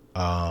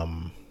 My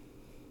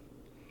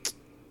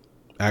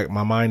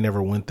mind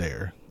never went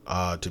there.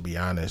 To be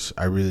honest,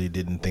 I really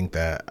didn't think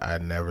that. I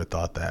never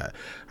thought that.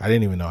 I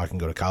didn't even know I can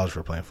go to college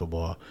for playing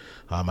football.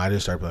 I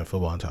didn't start playing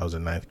football until I was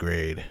in 9th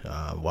grade.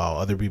 While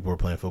other people were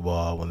playing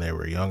football when they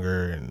were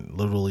younger, in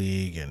Little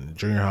League and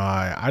junior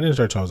high, I didn't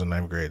start until I was in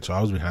 9th grade, so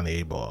I was behind the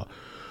 8 ball.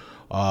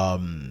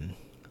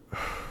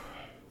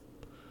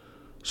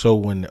 So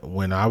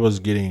when I was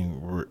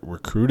getting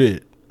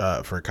recruited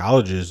for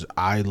colleges,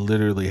 I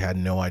literally had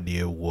no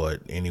idea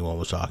what anyone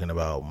was talking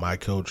about. My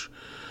coach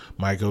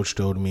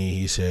told me,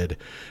 he said,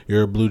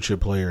 "You're a blue chip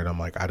player," and I'm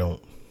like,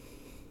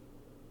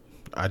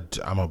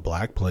 I'm a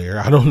black player.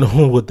 I don't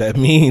know what that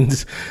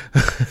means.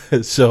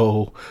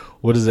 So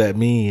what does that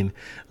mean?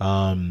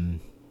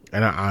 And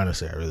I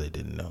really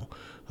didn't know.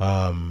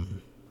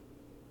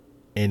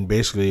 And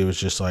basically it was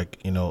just like,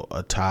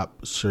 a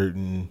top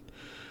certain,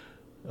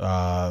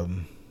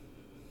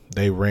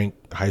 they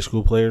rank high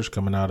school players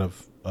coming out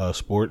of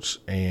sports,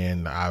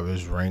 and I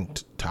was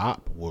ranked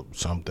top with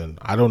something.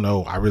 I don't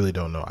know. I really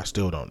don't know. I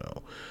still don't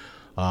know.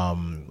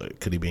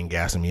 Could he been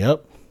gassing me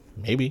up?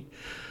 Maybe,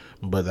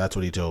 but that's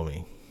what he told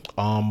me.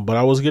 But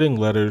I was getting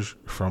letters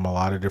from a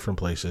lot of different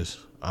places.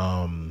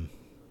 I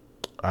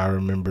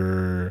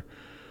remember,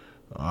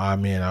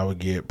 I would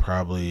get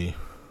probably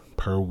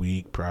per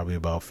week, probably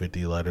about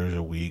 50 letters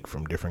a week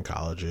from different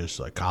colleges,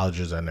 like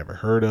colleges I never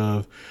heard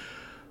of.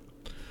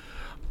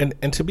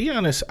 And to be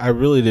honest, I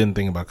really didn't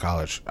think about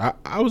college.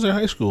 I was in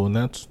high school, and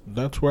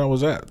that's where I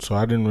was at. So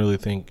I didn't really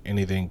think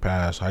anything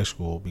past high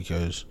school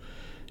because,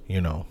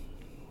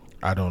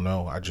 I don't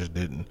know. I just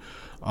didn't.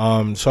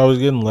 So I was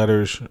getting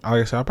letters. Like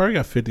I said, I probably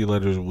got 50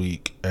 letters a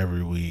week,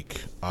 every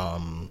week,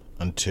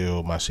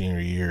 until my senior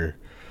year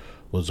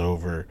was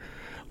over.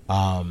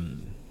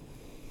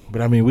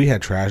 But I mean, we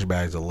had trash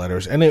bags of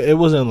letters, and it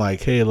wasn't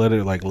like, hey,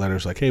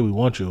 letters like, hey, we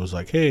want you. It was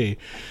like, hey,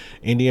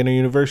 Indiana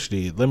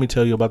University, let me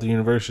tell you about the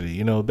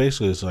university.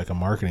 Basically, it's like a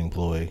marketing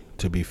ploy.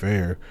 To be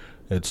fair,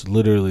 it's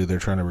literally they're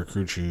trying to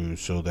recruit you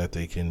so that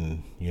they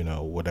can,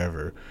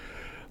 whatever.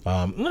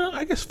 No,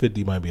 I guess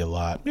 50 might be a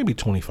lot, maybe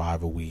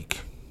 25 a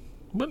week,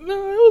 but no,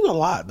 it was a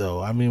lot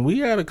though. I mean, we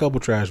had a couple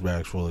trash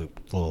bags full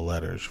of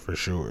letters for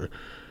sure.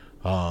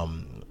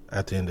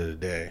 At the end of the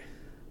day,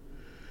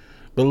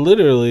 but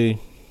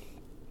literally.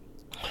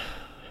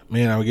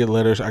 Man, I would get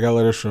letters. I got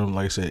letters from,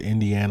 like I said,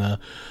 Indiana,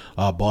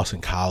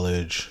 Boston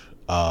College,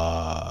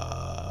 UConn,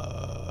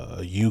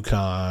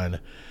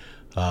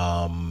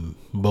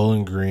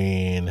 Bowling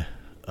Green,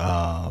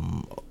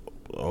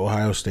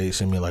 Ohio State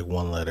sent me like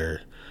one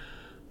letter.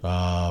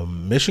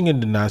 Michigan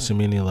did not send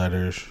me any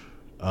letters.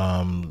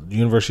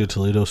 University of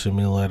Toledo sent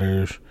me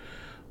letters.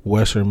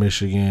 Western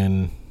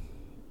Michigan.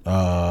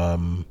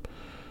 I'm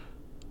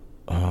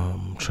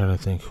trying to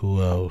think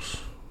who else.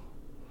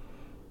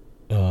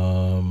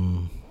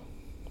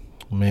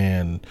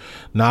 Man,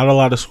 not a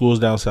lot of schools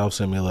down south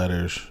sent me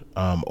letters.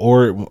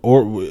 Or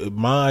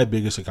my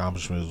biggest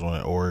accomplishment was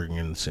when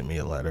Oregon sent me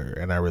a letter,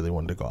 and I really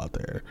wanted to go out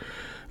there.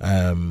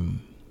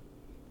 And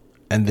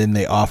then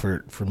they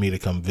offered for me to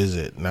come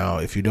visit. Now,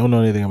 if you don't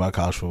know anything about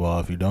college football,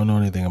 if you don't know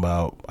anything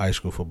about high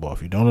school football,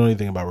 if you don't know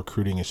anything about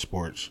recruiting in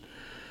sports,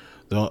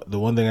 the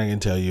one thing I can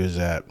tell you is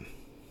that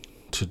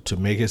to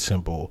make it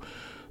simple,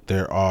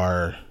 there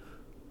are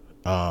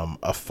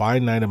a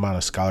finite amount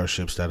of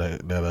scholarships that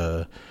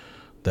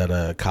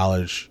a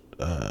college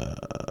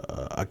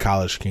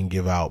can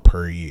give out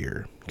per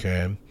year.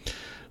 Okay,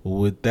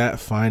 with that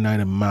finite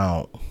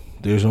amount,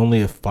 there's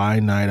only a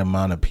finite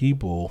amount of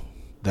people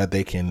that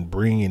they can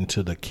bring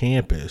into the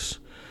campus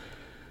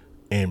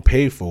and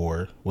pay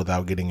for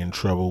without getting in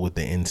trouble with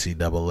the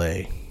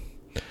NCAA.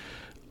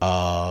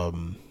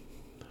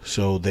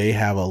 So they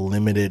have a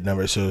limited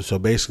number. So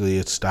basically,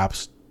 it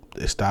stops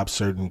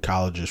certain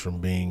colleges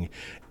from being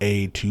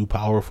too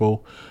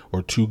powerful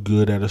or too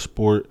good at a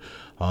sport.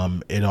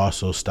 It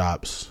also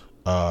stops.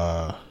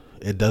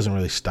 It doesn't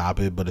really stop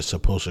it, but it's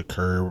supposed to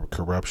curb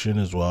corruption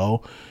as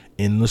well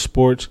in the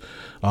sports.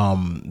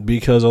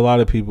 Because a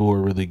lot of people who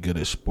are really good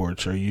at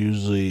sports are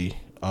usually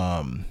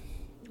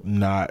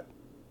not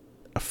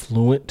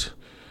affluent,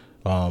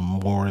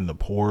 more in the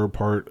poorer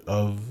part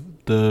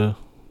of the,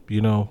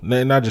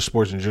 not just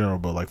sports in general,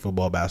 but like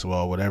football,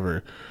 basketball,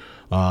 whatever.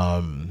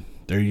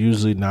 They're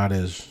usually not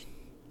as,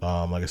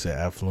 like I said,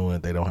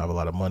 affluent. They don't have a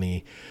lot of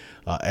money.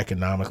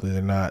 Economically,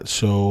 they're not.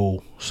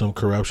 So some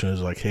corruption is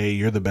like, hey,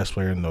 you're the best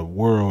player in the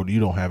world. You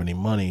don't have any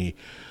money.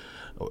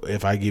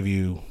 If I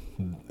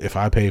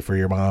pay for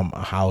your mom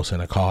a house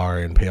and a car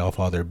and pay off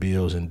all their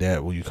bills and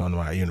debt, will you come to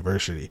my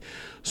university?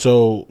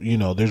 So,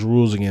 there's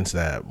rules against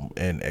that,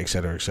 and et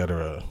cetera, et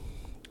cetera.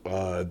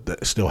 That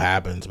still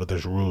happens, but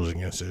there's rules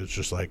against it. It's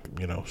just like,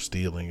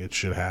 stealing. It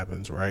shit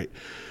happens, right?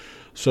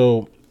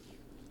 So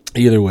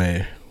either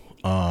way,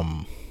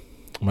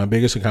 my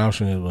biggest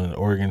accomplishment is when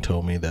Oregon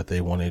told me that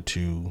they wanted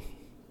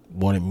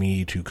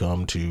me to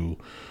come to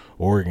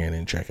Oregon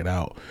and check it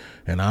out.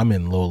 And I'm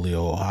in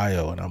Lowell,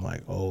 Ohio, and I'm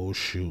like, oh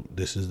shoot,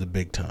 this is the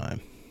big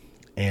time.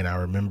 And I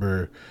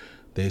remember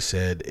they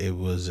said it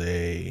was what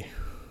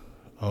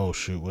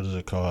is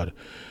it called?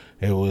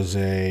 It was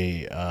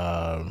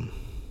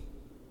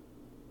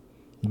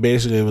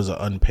basically it was an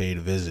unpaid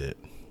visit,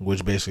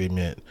 which basically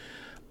meant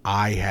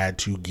I had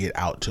to get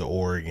out to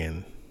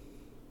Oregon,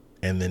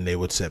 and then they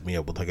would set me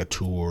up with like a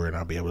tour, and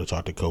I'll be able to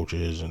talk to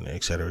coaches and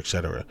et cetera, et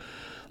cetera.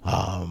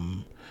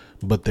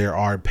 But there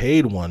are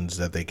paid ones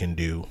that they can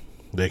do.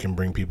 They can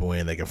bring people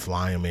in, they can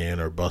fly them in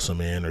or bus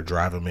them in or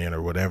drive them in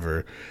or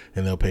whatever,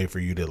 and they'll pay for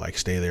you to like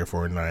stay there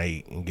for a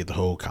night and get the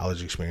whole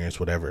college experience,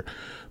 whatever.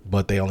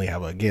 But they only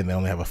have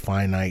a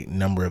finite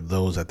number of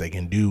those that they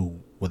can do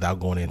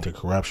without going into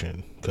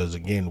corruption. Because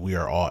again, we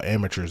are all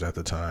amateurs at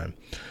the time,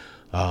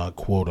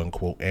 quote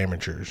unquote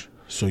amateurs.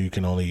 So you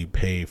can only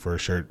pay for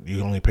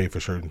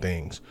certain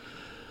things.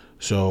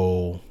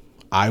 So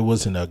I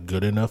wasn't a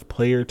good enough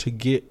player to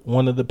get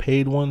one of the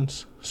paid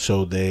ones.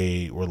 So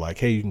they were like,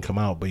 hey, you can come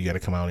out, but you got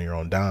to come out on your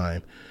own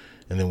dime.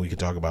 And then we could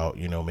talk about,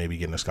 maybe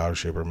getting a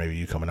scholarship or maybe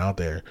you coming out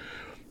there.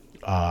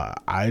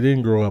 I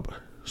didn't grow up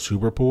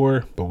super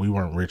poor, but we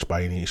weren't rich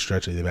by any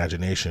stretch of the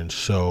imagination.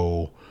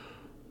 So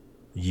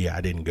yeah,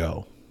 I didn't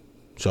go.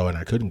 And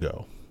I couldn't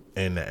go.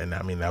 And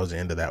I mean, that was the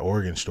end of that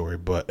Oregon story,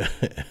 but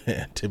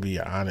to be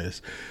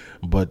honest,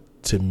 but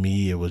to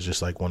me, it was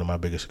just like one of my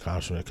biggest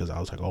accomplishments, because I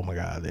was like, oh my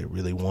God, they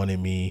really wanted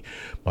me,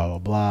 blah, blah,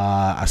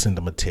 blah. I sent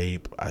them a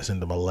tape. I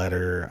sent them a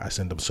letter. I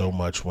sent them so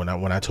much. When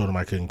I told them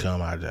I couldn't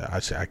come,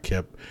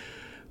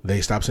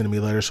 they stopped sending me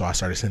letters. So I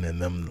started sending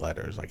them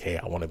letters like, hey,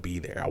 I want to be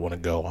there. I want to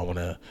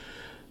go.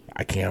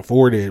 I can't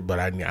afford it, but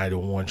I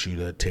don't want you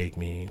to take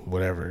me,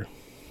 whatever.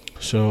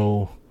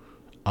 So,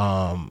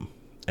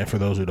 and for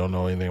those who don't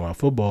know anything about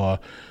football,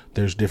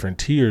 there's different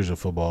tiers of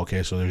football.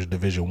 Okay, so there's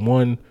Division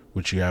I,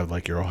 which you have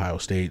like your Ohio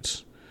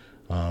States.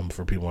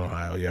 For people in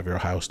Ohio, you have your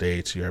Ohio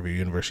States, you have your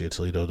University of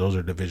Toledo. Those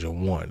are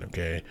Division I.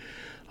 Okay,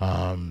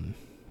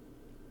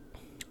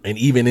 And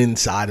even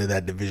inside of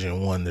that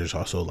Division One, there's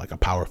also like a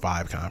Power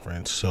Five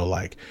conference. So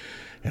like,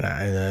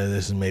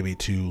 this is maybe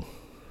too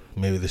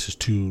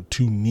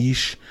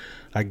niche,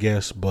 I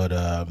guess.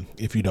 But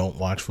if you don't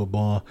watch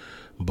football,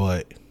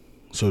 but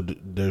so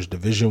there's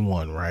Division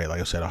One, right?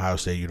 Like I said, Ohio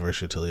State,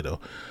 University of Toledo.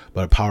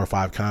 But a Power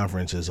Five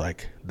conference is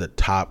like the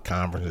top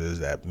conferences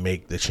that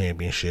make the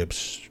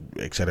championships,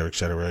 et cetera,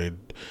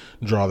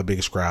 draw the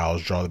biggest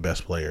crowds, draw the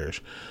best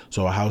players.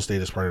 So Ohio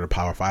State is part of the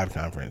Power Five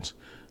conference.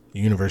 The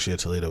University of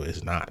Toledo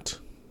is not.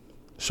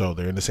 So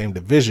they're in the same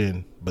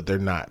division, but they're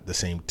not the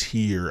same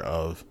tier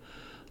of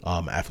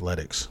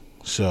athletics.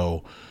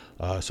 So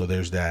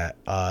there's that.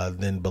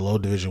 Then below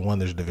Division One,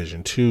 there's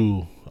Division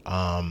Two.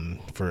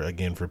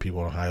 For people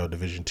in Ohio,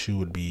 Division Two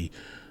would be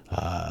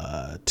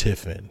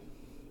Tiffin.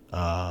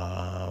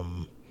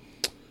 That's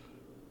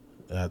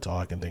all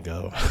I can think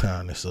of,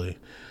 honestly.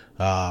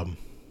 But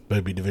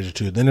it'd be Division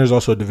Two. Then there's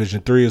also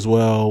Division Three as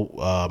well.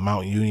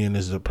 Mount Union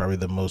is probably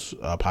the most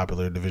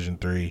popular Division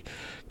Three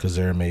because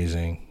they're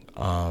amazing.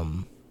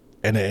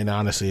 And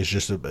honestly, it's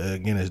just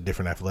it's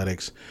different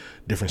athletics,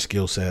 different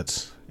skill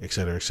sets, et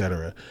cetera, et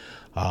cetera.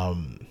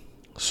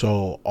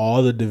 So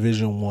all the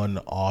Division One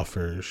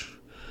offers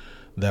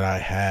that I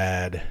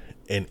had,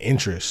 and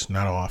interests,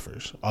 not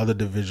offers, all the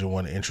Division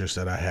One interests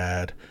that I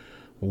had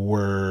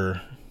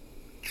were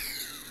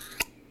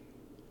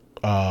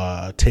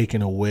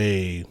taken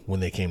away when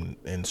they came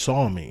and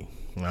saw me.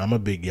 I'm a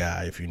big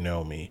guy, if you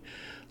know me.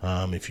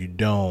 If you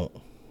don't,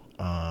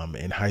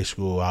 in high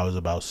school I was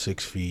about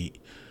 6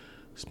 feet,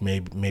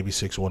 maybe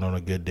 6'1" on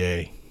a good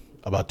day,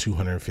 about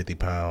 250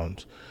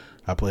 pounds.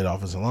 I played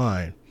offensive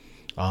line.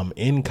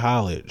 In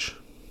college,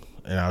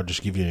 and I'll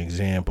just give you an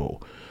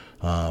example.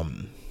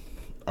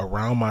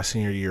 Around my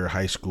senior year of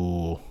high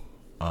school,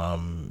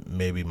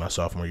 maybe my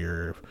sophomore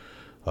year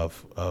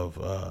of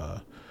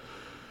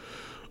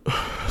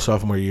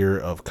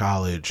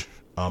college,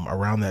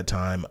 around that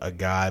time, a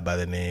guy by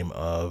the name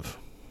of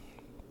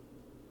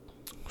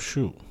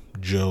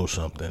Joe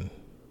something.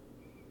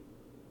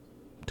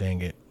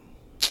 Dang it.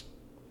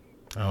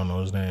 I don't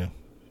know his name.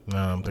 No,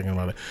 I'm thinking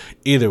about it.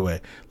 Either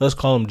way, let's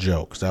call him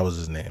Joe, because that was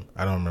his name.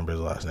 I don't remember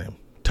his last name.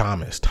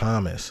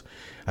 Thomas.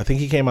 I think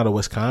he came out of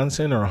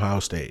Wisconsin or Ohio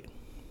State.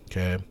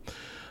 Okay.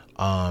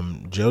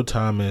 Joe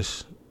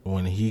Thomas,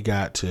 when he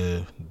got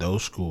to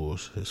those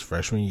schools, his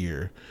freshman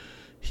year,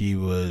 he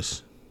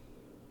was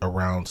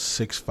around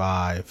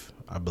 6'5",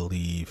 I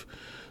believe,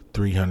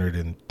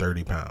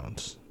 330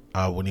 pounds.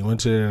 When he went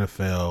to the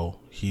NFL,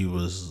 he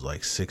was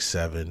like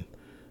 6'7".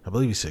 I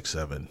believe he's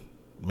 6'7",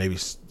 maybe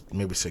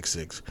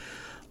 6'6".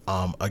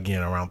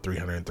 Again, around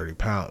 330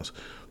 pounds.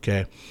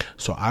 Okay.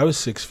 So I was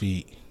 6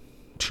 feet,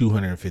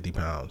 250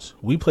 pounds.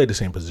 We played the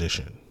same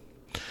position.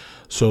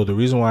 So the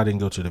reason why I didn't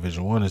go to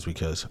Division One is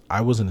because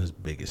I wasn't as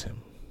big as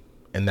him.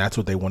 And that's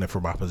what they wanted for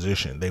my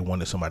position. They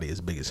wanted somebody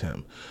as big as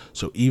him.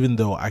 So even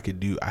though I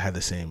had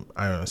the same,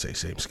 I don't want to say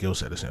same skill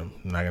set as him.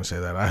 I'm not going to say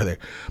that either.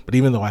 But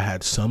even though I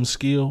had some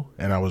skill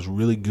and I was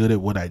really good at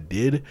what I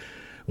did,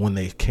 when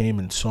they came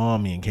and saw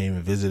me and came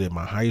and visited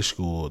my high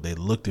school, they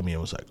looked at me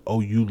and was like,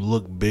 oh, you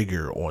look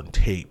bigger on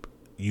tape.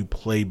 You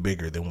play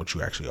bigger than what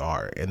you actually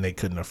are. And they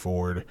couldn't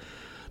afford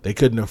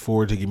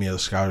to give me a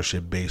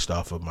scholarship based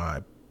off of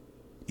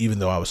even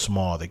though I was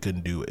small, they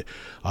couldn't do it.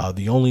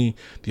 The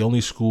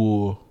only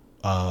school,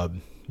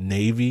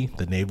 Navy,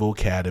 the Naval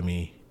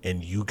Academy,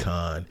 and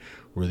UConn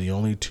were the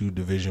only two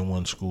Division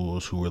One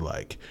schools who were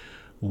like,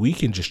 we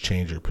can just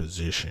change your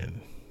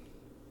position.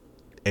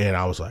 And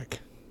I was like,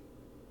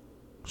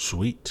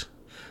 sweet.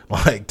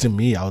 Like, to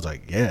me, I was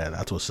like, yeah,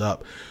 that's what's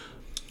up.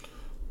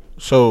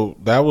 So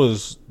that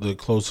was the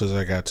closest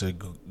I got to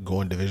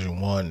going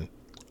Division One.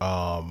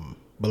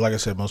 But like I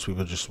said, most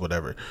people just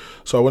whatever.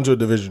 So I went to a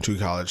Division II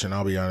college, and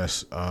I'll be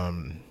honest, I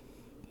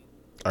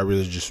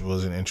really just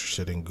wasn't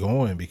interested in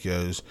going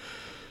because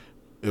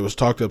it was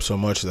talked up so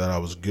much that I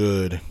was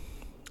good.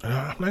 And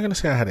I'm not gonna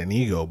say I had an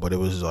ego, but it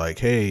was like,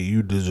 hey,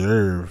 you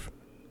deserve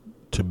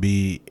to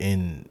be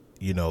in,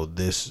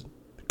 this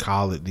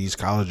college, these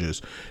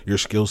colleges. Your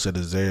skill set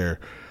is there,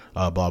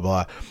 blah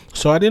blah.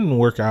 So I didn't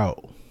work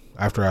out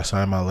after I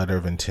signed my letter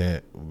of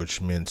intent,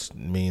 which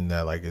mean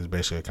that like it's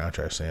basically a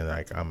contract saying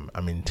like I'm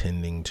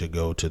intending to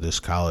go to this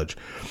college.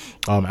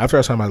 After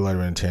I signed my letter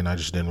of intent, I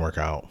just didn't work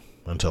out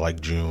until like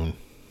June.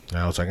 And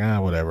I was like,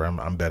 whatever,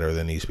 I'm better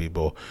than these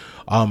people.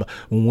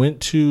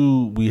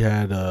 We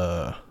had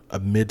a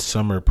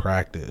midsummer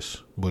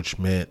practice, which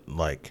meant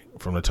like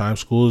from the time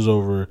school is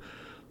over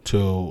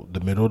till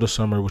the middle of the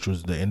summer, which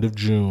was the end of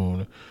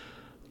June,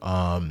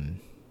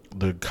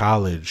 the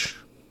college,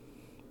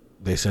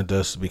 they sent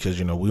us because,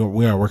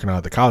 we aren't working out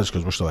at the college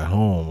because we're still at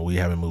home. We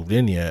haven't moved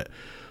in yet.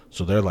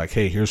 So they're like,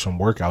 hey, here's some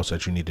workouts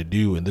that you need to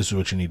do. And this is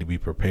what you need to be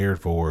prepared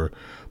for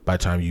by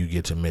the time you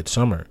get to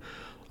midsummer.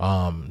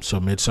 So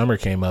midsummer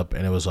came up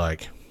and it was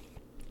like,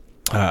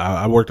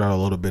 I worked out a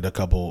little bit, a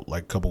couple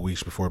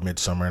weeks before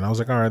midsummer, and I was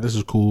like, all right, this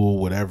is cool,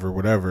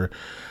 whatever.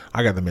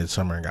 I got the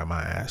midsummer and got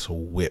my ass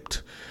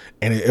whipped,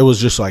 and it was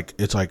just like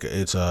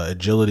it's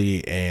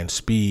agility and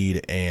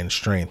speed and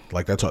strength.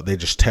 Like that's what they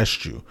just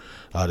test you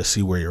to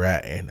see where you're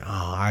at, and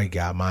I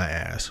got my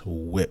ass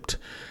whipped,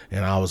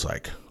 and I was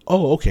like,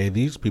 oh, okay,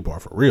 these people are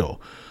for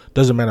real.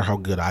 Doesn't matter how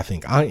good I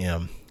think I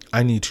am,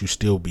 I need to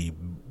still be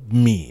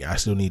me. I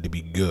still need to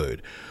be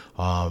good.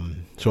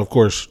 So of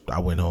course I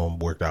went home,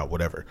 worked out,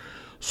 whatever.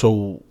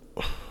 So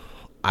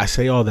I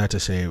say all that to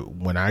say,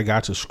 when I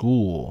got to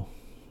school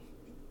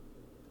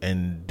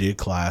and did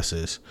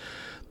classes,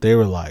 they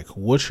were like,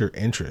 what's your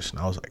interest? And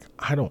I was like,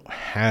 I don't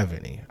have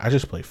any. I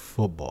just play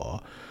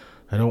football.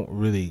 I don't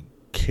really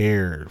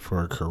care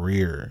for a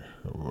career.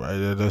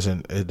 It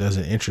doesn't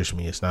interest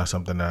me. It's not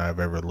something that I've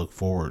ever looked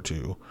forward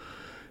to.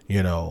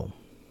 You know,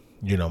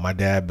 my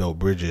dad built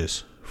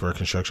bridges for a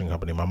construction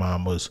company. My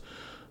mom was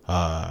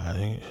I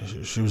think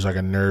she was like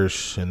a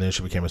nurse, and then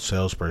she became a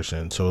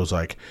salesperson. So it was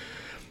like,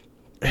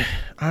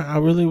 I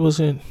really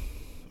wasn't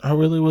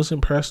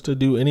pressed to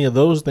do any of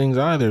those things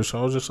either. So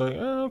I was just like,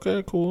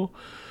 okay, cool,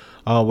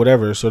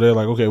 whatever. So they're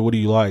like, okay, what do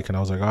you like? And I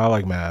was like, I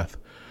like math.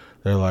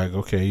 They're like,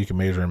 okay, you can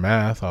major in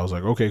math. I was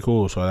like, okay,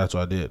 cool. So that's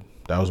what I did.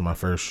 That was my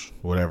first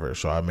whatever.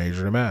 So I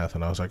majored in math,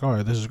 and I was like, all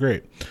right, this is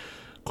great,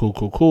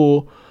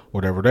 cool,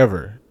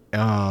 whatever.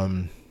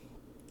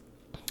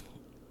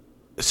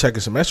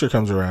 Second semester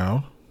comes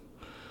around.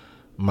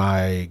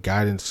 My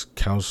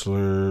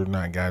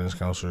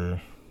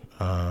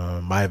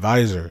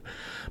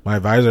my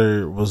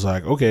advisor was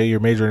like, okay, you're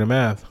majoring in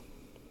math.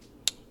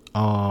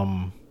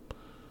 Why?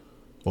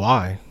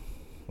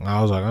 And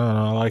I was like, I don't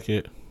know, I like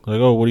it. Like,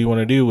 oh, what do you want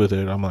to do with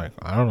it? I'm like,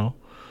 I don't know.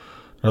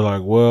 They're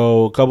like,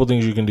 well, a couple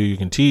things you can do. You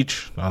can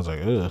teach. And I was like,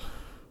 ugh,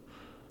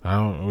 I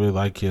don't really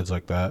like kids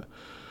like that.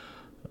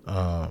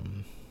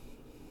 And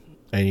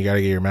you got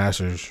to get your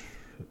master's,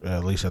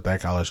 at least at that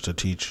college, to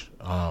teach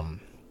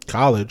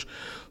college.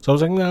 So I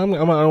was like, no, I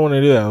don't want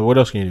to do that. What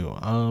else can you do?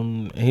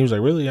 And he was like,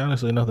 really,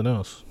 honestly, nothing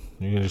else.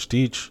 You can just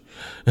teach,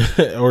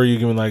 or you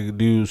can like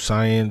do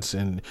science,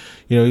 and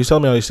he's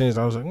telling me all these things.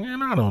 I was like,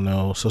 man, I don't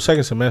know. So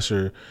second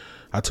semester,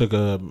 I took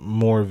a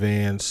more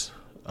advanced,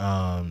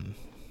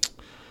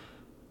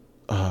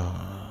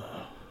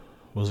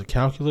 was it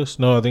calculus?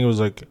 No, I think it was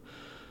like,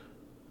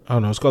 I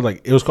don't know.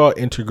 It was called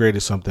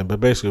integrated something, but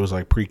basically it was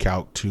like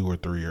pre-calc 2 or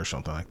 3 or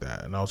something like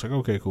that. And I was like,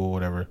 okay, cool,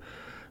 whatever.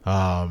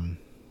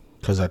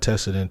 Because I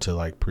tested into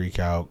like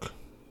pre-calc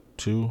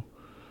 2,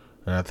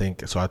 and I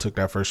think so. I took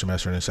that first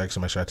semester, and the second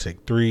semester I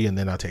take 3, and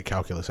then I take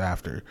calculus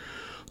after.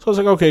 So I was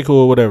like, okay,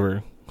 cool,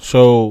 whatever.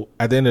 So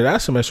at the end of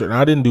that semester, and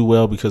I didn't do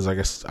well because I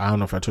don't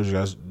know if I told you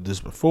guys this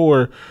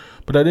before,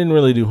 but I didn't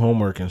really do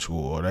homework in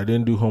school. And I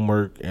didn't do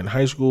homework in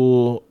high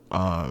school.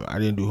 I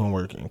didn't do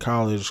homework in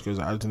college because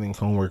I think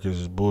homework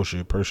is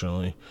bullshit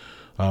personally.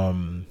 I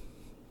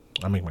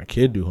make my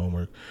kid do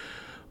homework,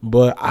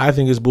 but I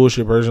think it's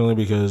bullshit personally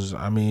because,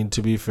 I mean,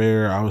 to be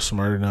fair, I was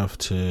smart enough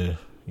to,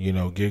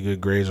 get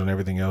good grades on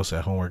everything else.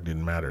 That homework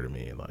didn't matter to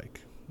me.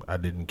 Like, I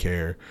didn't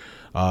care.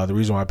 The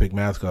reason why I picked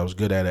math because I was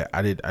good at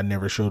it. I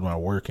never showed my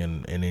work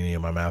in any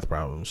of my math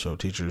problems, so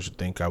teachers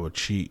think I would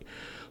cheat.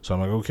 So I'm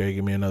like, okay,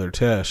 give me another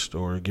test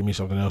or give me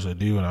something else to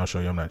do, and I'll show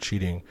you I'm not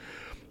cheating.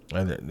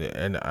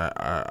 And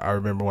I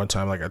remember one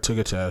time, like, I took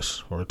a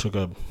test or took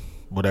a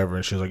whatever,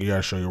 and she was like, you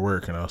gotta show your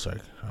work, and I was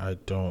like, I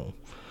don't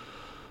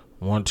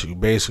want to,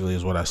 basically,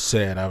 is what I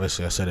said.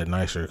 Obviously I said it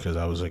nicer because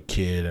I was a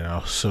kid and I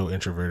was so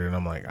introverted, and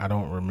I'm like, I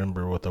don't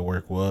remember what the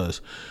work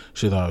was.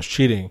 She thought I was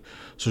cheating,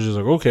 so she's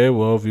like, okay,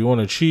 well, if you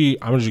want to cheat,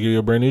 I'm gonna just give you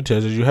a brand new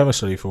test that you haven't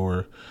studied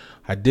for.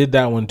 I did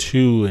that one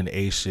too and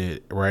aced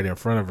it right in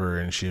front of her,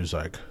 and she was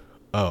like,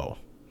 oh.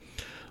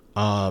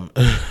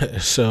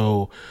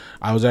 So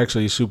I was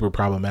actually super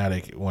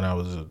problematic when I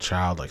was a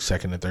child, like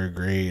second and third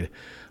grade.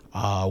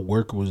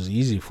 Work was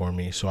easy for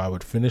me, so I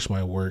would finish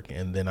my work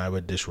and then I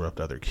would disrupt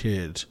other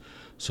kids.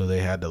 So they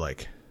had to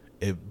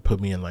it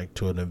put me in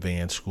to an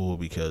advanced school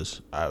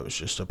because I was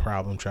just a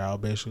problem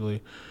child,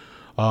 basically.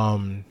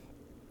 But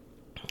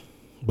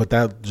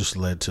that just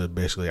led to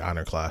basically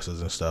honor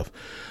classes and stuff.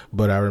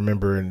 But I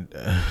remember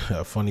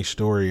a funny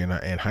story in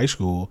high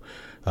school,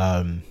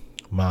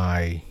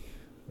 my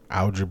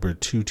Algebra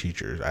 2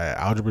 teachers,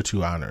 Algebra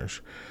 2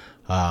 honors,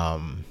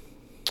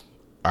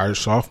 our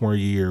sophomore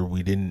year,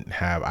 I didn't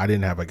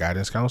have a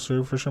guidance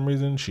counselor for some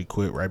reason. She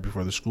quit right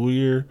before the school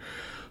year.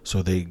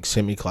 So they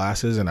sent me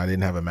classes, and I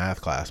didn't have a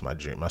math class my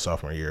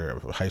sophomore year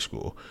of high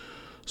school.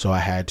 So I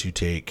had to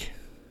take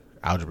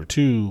Algebra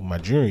 2 my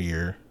junior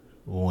year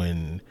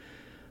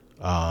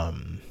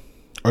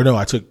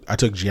I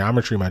took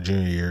geometry my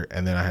junior year,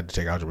 and then I had to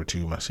take Algebra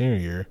 2 my senior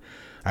year.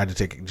 I had to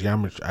take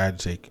geometry, I had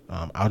to take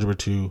Algebra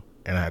 2,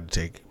 and I had to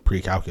take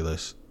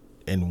pre-calculus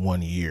in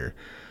 1 year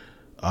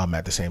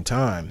at the same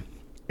time.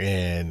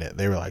 And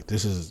they were like,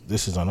 this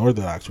is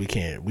unorthodox. We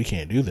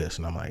can't do this.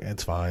 And I'm like,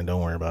 it's fine.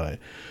 Don't worry about it.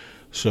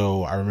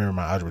 So I remember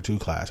my Algebra 2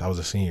 class. I was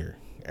a senior.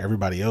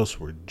 Everybody else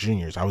were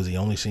juniors. I was the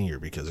only senior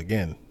because,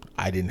 again,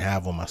 I didn't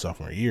have one my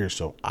sophomore year,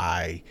 so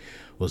I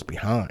was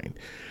behind.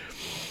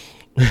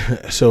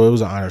 So it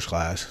was an honors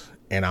class,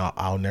 and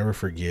I'll never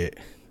forget.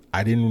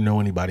 I didn't know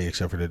anybody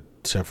except for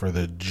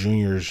the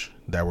juniors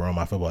that were on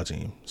my football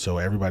team. So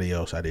everybody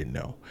else I didn't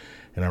know,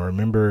 and I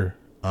remember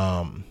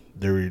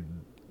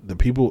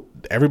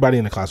everybody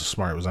in the class was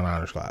smart. It was an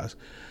honors class.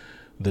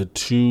 There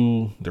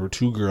were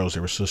two girls. They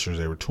were sisters.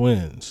 They were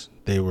twins.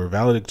 They were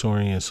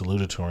valedictorian and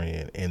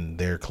salutatorian in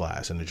their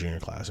class, in the junior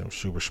class. They were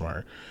super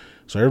smart.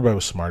 So everybody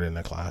was smart in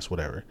the class,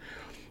 whatever.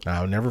 And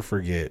I'll never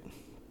forget,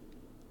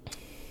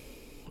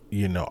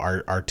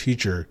 our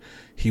teacher,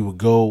 he would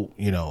go,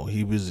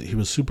 he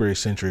was super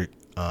eccentric.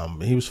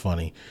 He was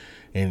funny,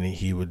 and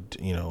he would,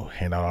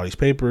 hand out all these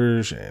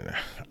papers, and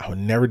I would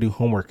never do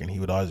homework. And he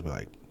would always be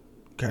like,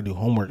 gotta do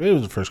homework. It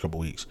was the first couple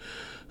weeks.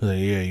 He was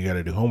like, yeah, you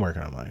gotta do homework.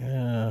 And I'm like,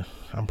 yeah,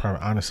 I'm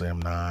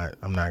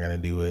not gonna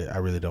do it. I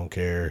really don't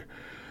care.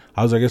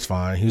 I was like, it's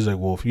fine. He's like,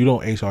 well, if you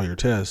don't ace all your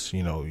tests,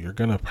 you're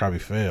gonna probably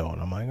fail.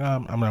 And I'm like,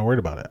 I'm not worried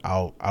about it.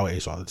 I'll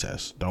ace all the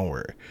tests. Don't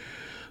worry.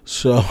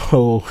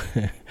 So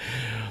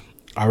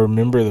I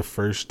remember the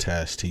first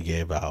test he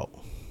gave out,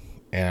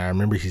 and I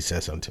remember he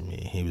said something to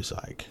me. He was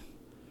like,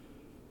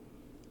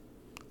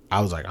 I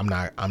was like, I'm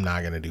not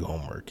gonna do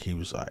homework. He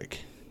was like,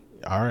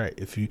 all right,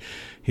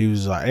 he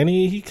was like, and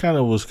he kind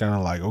of was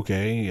like,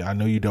 okay, I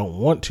know you don't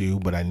want to,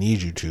 but I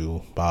need you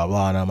to, blah,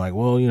 blah. And I'm like,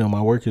 well,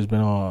 my work has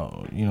been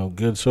all,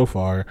 good so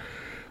far.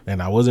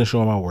 And I wasn't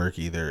showing my work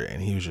either.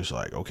 And he was just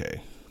like,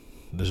 okay,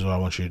 this is what I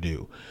want you to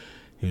do.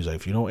 He was like,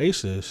 if you don't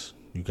ace this,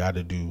 you got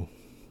to do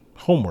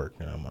homework.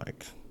 And I'm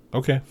like,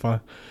 okay,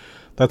 fine.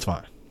 That's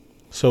fine.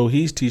 So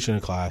he's teaching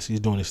a class. He's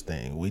doing his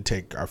thing. We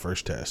take our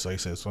first test. Like I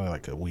said, it's only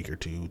like a week or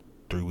 2,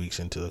 3 weeks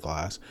into the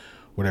class,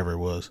 whatever it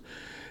was.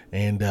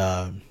 And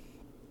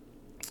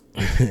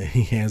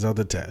he hands out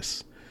the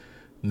test.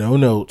 No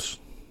notes,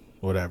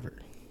 whatever.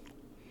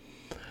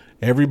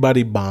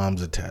 Everybody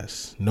bombs the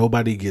test.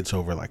 Nobody gets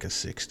over like a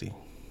 60,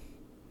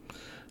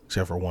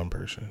 except for one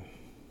person.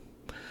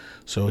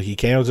 So he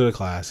came up to the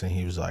class and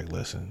he was like,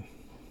 listen,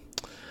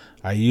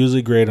 I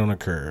usually grade on a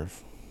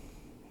curve,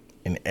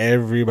 and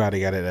everybody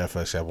got an F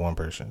except one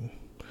person.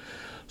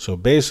 So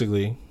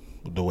basically,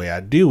 the way I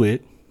do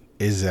it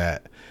is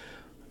that,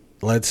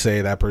 let's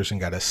say that person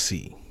got a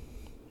C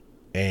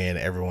and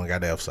everyone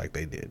got F's like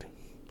they did.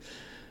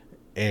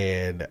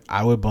 And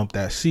I would bump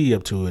that C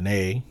up to an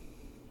A,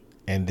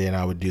 and then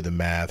I would do the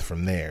math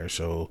from there.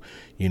 So,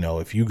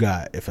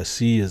 if a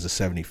C is a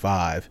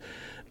 75,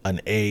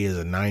 an A is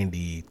a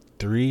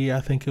 93,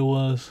 I think it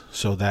was.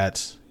 So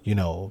that's,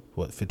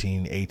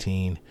 15,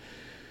 18,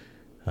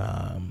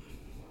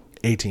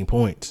 18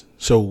 points.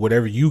 So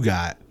whatever you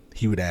got,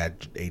 he would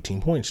add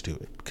 18 points to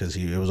it, because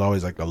it was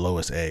always like the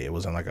lowest A. It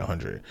wasn't like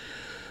 100.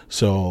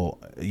 So,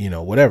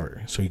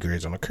 whatever. So he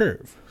grades on a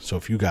curve. So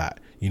if you got,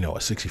 a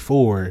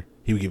 64,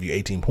 he would give you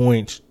 18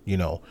 points.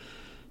 You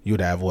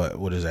would have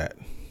what is that?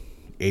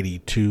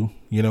 82,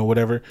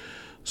 whatever.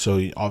 So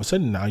all of a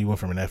sudden now you went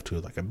from an F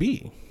to like a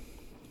B.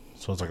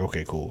 So it's like,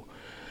 okay, cool.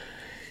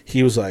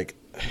 He was like,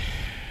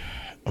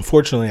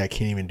 unfortunately, I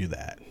can't even do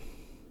that.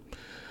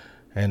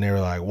 And they were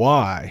like,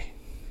 why?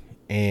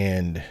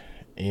 And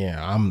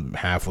I'm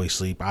halfway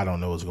asleep. I don't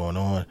know what's going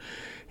on.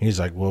 He's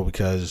like, well,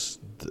 because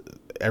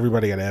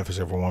everybody got an F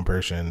except for one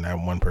person. That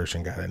one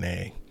person got an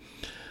A.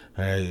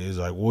 And he's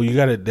like, well, you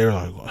got it. They're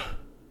like,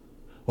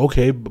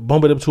 okay,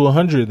 bump it up to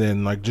 100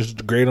 then. Like,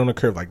 just grade on the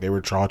curve. Like, they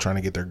were all trying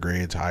to get their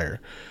grades higher.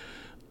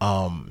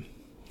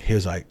 He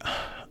was like,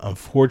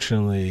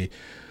 unfortunately,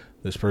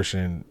 this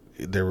person,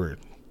 there were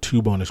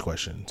 2 bonus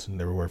questions, and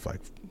they were worth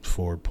like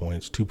 4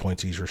 points, 2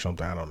 points each or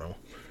something. I don't know.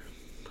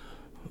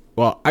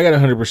 Well, I got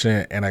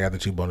 100%, and I got the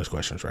 2 bonus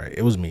questions right.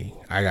 It was me.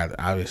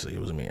 Obviously,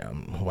 it was me.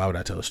 Why would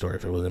I tell a story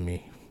if it wasn't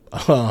me?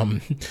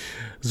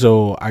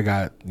 So I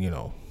got,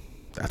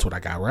 that's what I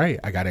got right.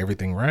 I got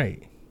everything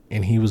right.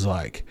 And he was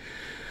like,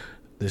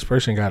 this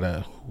person got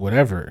a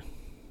whatever.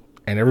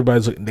 And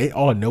everybody's like, they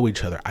all know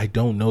each other. I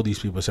don't know these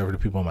people except for the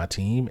people on my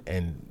team.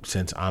 And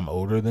since I'm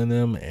older than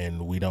them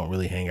and we don't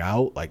really hang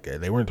out, like,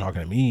 they weren't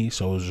talking to me.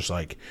 So it was just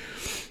like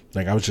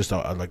I was just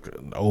like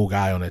an old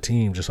guy on a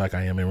team, just like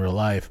I am in real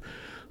life.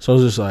 So it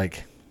was just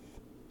like,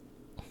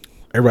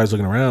 everybody's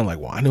looking around like,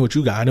 well, I know what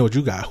you got.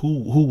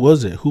 Who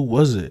was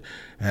it?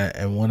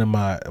 And one of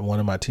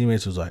my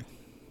teammates was like,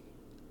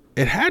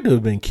 it had to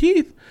have been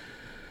Keith.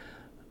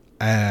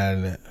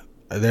 And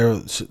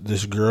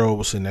this girl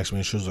was sitting next to me,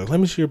 and she was like, let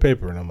me see your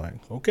paper. And I'm like,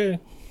 okay.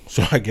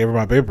 So I gave her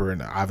my paper,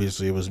 and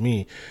obviously it was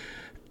me.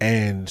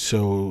 And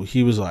so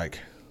he was like,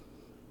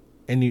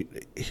 he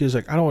was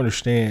like, I don't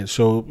understand.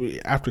 So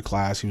after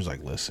class, he was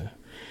like, listen,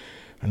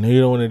 I know you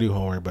don't want to do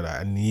homework, but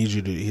I need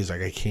you to. He's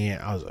like, I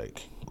can't. I was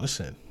like,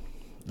 listen,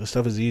 this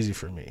stuff is easy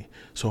for me.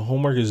 So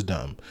homework is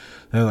dumb.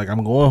 And like,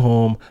 I'm going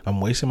home. I'm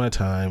wasting my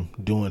time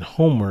doing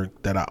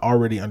homework that I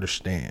already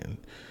understand.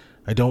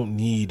 I don't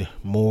need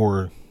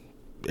more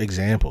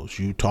examples.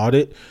 You taught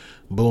it,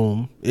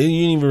 boom. You didn't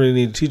even really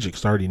need to teach it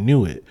because I already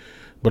knew it.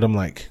 But I'm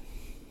like,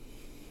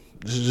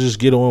 just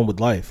get on with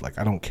life. Like,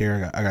 I don't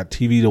care. I got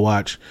TV to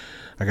watch.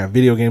 I got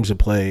video games to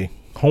play.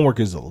 Homework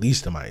is the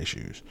least of my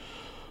issues.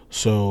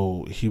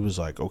 So he was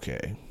like,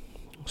 okay.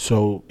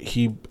 So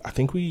I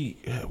think we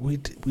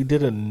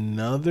did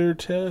another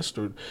test,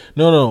 or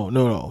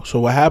no. So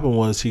what happened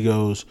was, he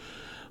goes,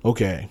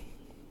 okay,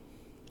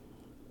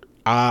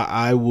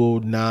 I will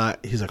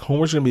not. He's like,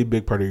 homework's gonna be a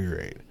big part of your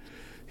grade.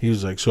 He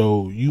was like,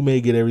 so you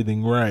may get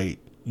everything right,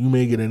 you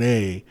may get an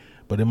A,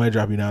 but it might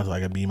drop you down to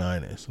like a B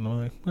minus. And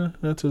I'm like,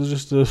 that's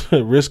just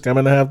a risk I'm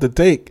gonna have to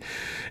take.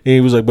 And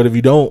he was like, but if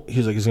you don't,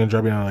 he's like, it's gonna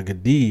drop you down to like a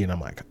D. And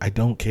I'm like, I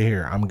don't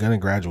care. I'm gonna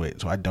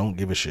graduate, so I don't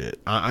give a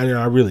shit. I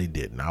really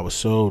didn't. I was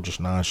so just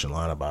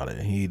nonchalant about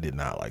it. He did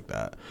not like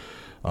that.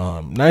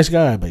 Nice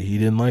guy, but he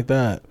didn't like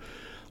that.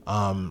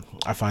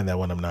 I find that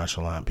when I'm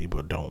nonchalant,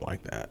 people don't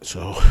like that.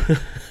 So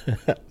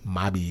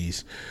my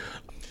bees.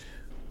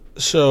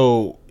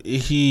 So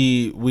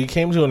we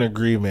came to an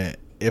agreement.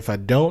 If I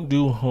don't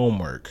do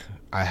homework,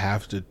 I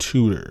have to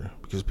tutor,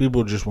 because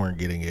people just weren't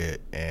getting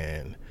it,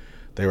 and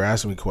they were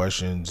asking me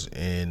questions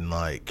in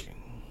like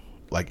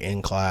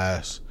in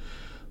class,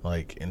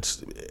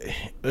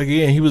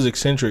 again, he was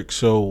eccentric,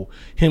 so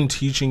him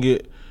teaching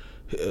it,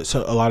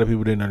 so a lot of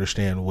people didn't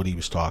understand what he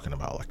was talking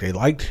about. Like, they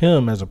liked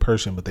him as a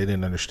person, but they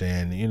didn't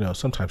understand.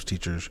 Sometimes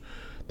teachers,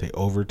 they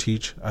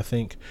overteach, I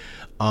think,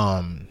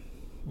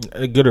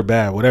 good or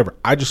bad, whatever.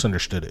 I just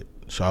understood it.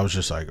 So I was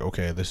just like,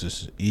 okay, this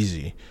is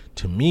easy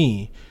to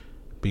me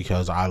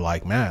because I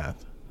like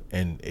math,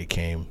 and it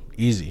came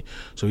easy.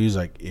 So he's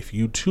like, if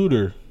you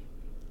tutor,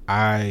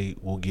 I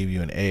will give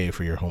you an A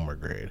for your homework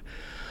grade.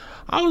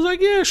 I was like,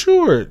 yeah,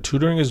 sure.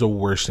 Tutoring is the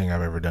worst thing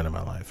I've ever done in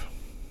my life.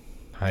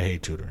 I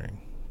hate tutoring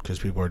because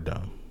people are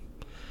dumb.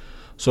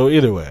 So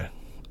either way,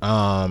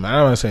 I'm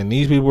not saying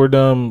these people are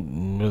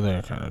dumb, but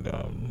they're kind of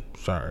dumb.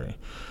 Sorry.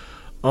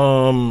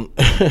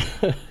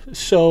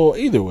 So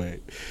either way,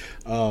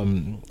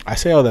 I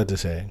say all that to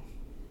say,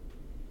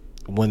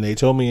 when they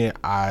told me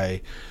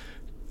I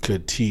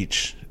could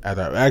teach,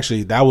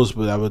 actually that was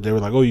they were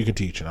like, oh, you can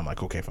teach, and I'm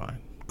like, okay, fine.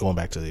 Going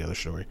back to the other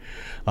story,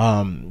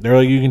 they're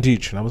like, you can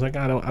teach, and I was like,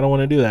 I don't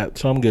want to do that,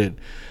 so I'm good.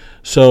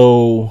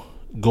 So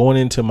going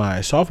into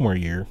my sophomore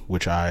year,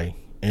 which I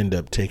end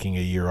up taking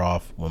a year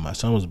off when my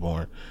son was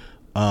born,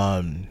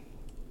 I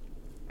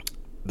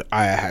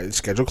had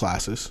scheduled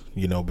classes,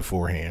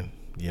 beforehand,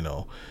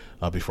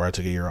 before I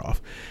took a year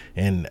off.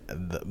 And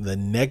the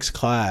next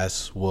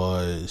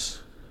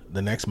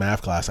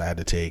math class I had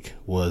to take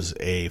was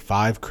a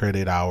 5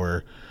 credit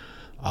hour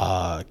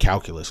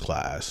calculus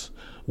class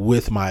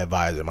with my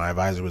advisor. My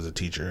advisor was a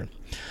teacher.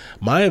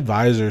 My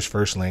advisor's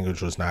first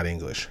language was not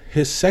English.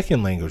 His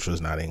second language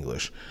was not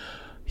English.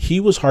 He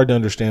was hard to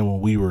understand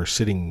when we were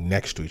sitting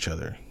next to each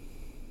other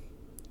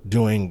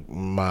doing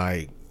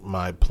my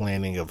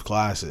planning of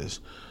classes.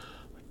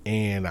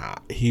 And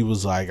he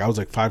was like, I was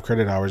like, 5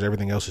 credit hours,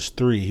 everything else is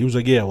 3. He was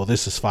like, yeah, well,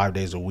 this is 5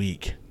 days a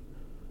week.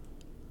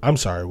 I'm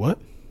sorry, what?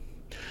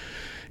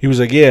 He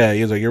was like, yeah.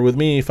 He was like, you're with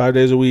me 5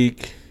 days a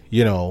week.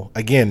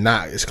 Again,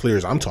 not as clear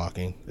as I'm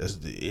talking.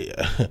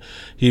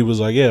 He was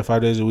like, yeah,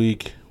 5 days a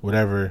week,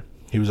 whatever.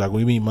 He was like,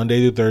 we meet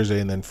Monday through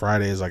Thursday, and then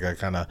Friday is like a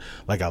kind of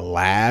like a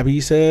lab,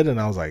 he said. And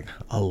I was like,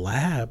 a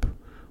lab?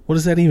 What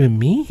does that even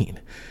mean?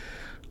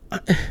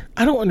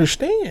 I don't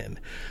understand.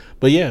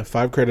 But yeah,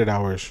 5 credit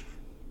hours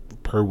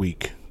per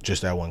week,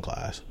 just that one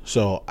class.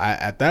 So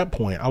at that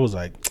point, I was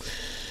like,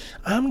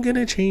 I'm going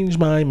to change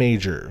my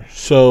major.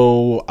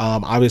 So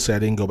obviously I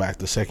didn't go back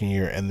the second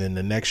year. And then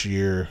the next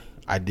year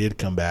I did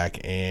come back,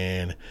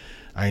 and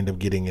I ended up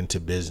getting into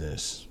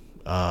business.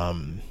 I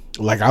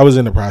was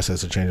in the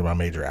process of changing my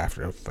major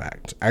after the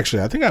fact.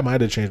 Actually, I think I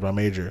might have changed my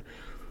major.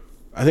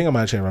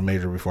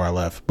 Before I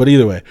left. But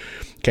either way,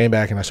 came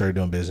back and I started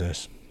doing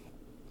business.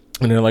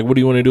 And they're like, what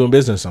do you want to do in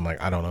business? I'm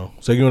like, I don't know.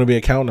 So you want to be an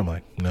accountant? I'm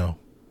like, no.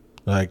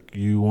 Like,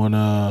 you want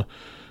to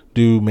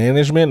do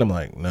management? I'm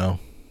like, no.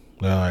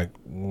 They're like,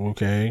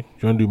 okay.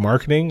 You want to do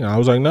marketing? And I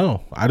was like,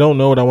 no. I don't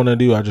know what I want to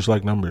do. I just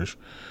like numbers.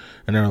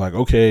 And they were like,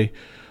 okay.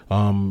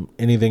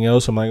 Anything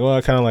else? I'm like, well, I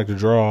kind of like to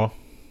draw.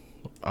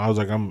 I was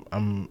like, I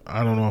don't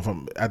know if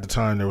I'm, at the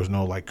time there was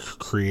no like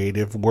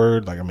creative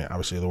word. Like, I mean,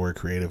 obviously the word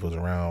creative was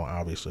around,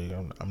 obviously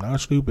I'm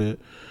not stupid,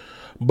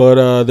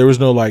 but, there was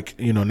no like,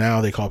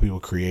 now they call people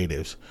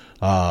creatives.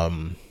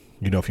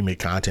 If you make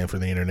content for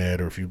the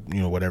internet, or if you,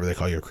 whatever, they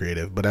call you a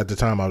creative. But at the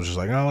time I was just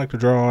like, I like to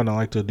draw and I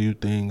like to do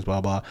things,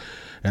 blah, blah.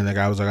 And the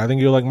guy was like, I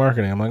think you'll like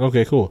marketing. I'm like,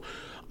 okay, cool.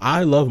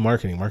 I love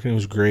marketing. Marketing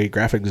was great.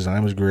 Graphic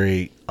design was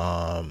great.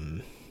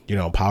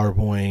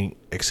 PowerPoint,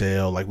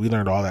 Excel, like we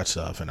learned all that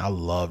stuff, and I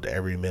loved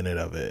every minute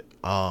of it.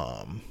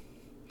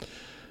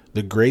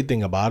 The great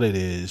thing about it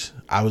is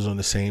I was on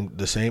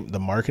the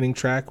marketing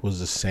track was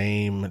the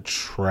same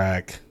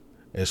track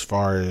as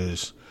far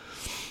as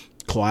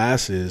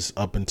classes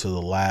up until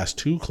the last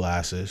 2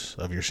 classes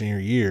of your senior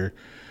year.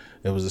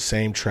 It was the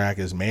same track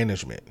as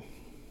management.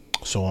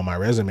 So on my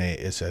resume,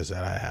 it says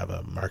that I have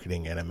a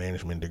marketing and a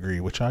management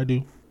degree, which I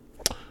do.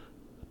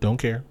 Don't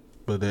care.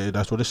 But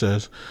that's what it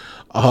says.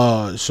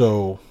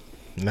 So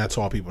and that's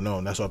all people know,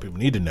 and that's all people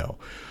need to know.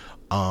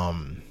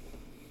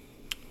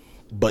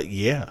 But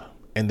yeah.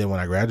 And then when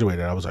I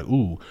graduated, I was like,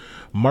 ooh,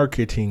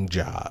 marketing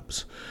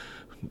jobs,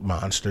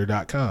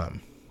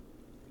 monster.com.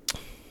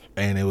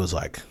 And it was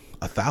like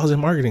 1,000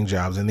 marketing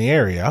jobs in the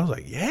area. I was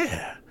like,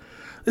 yeah,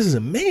 this is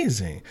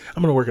amazing.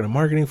 I'm going to work in a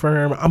marketing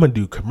firm. I'm going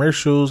to do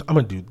commercials. I'm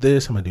going to do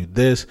this. I'm going to do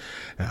this.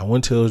 And I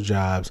went to those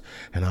jobs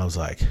and I was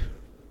like,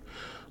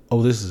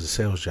 oh, this is a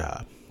sales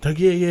job. Like,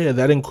 yeah,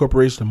 that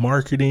incorporates the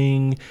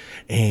marketing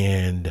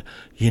and,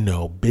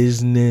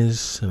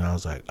 business. And I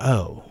was like,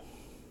 oh,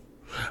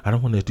 I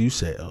don't want to do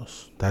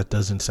sales. That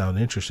doesn't sound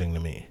interesting to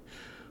me.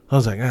 I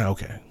was like,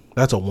 okay,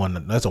 that's a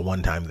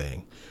one-time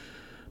thing.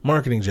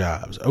 Marketing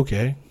jobs,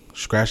 okay,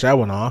 scratch that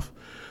one off.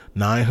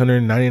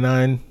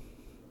 999,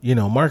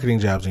 marketing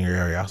jobs in your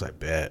area. I was like,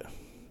 bet.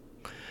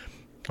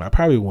 I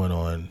probably went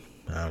on,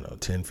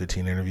 10,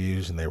 15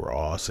 interviews, and they were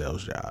all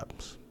sales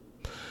jobs.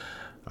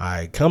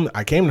 I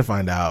came to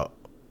find out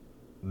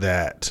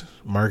that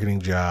marketing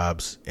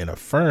jobs in a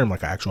firm,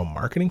 like an actual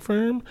marketing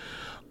firm,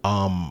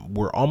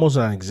 were almost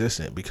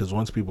non-existent, because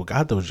once people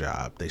got those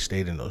jobs, they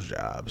stayed in those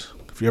jobs.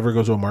 If you ever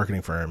go to a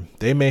marketing firm,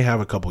 they may have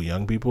a couple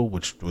young people,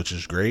 which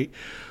is great,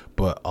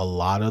 but a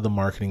lot of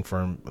marketing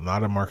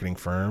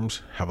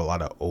firms have a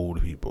lot of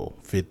old people,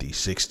 50,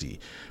 60,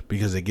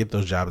 because they get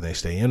those jobs and they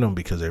stay in them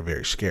because they're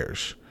very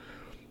scarce.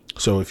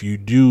 So if you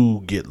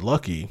do get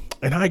lucky,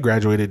 and I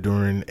graduated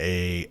during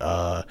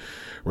a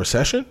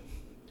recession,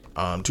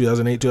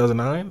 2008,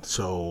 2009.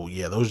 So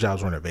yeah, those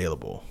jobs weren't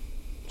available.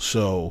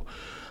 So,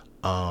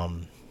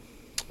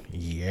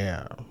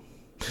 yeah.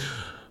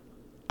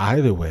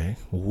 Either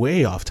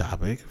way off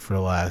topic for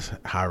the last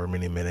however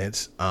many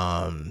minutes.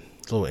 A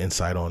little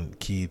insight on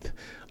Keith.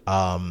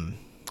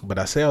 But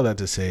I say all that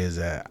to say is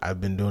that I've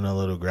been doing a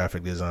little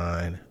graphic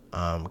design.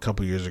 A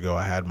couple years ago,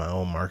 I had my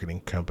own marketing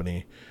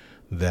company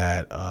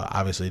that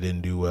obviously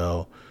didn't do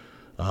well.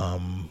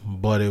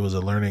 But it was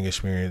a learning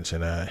experience,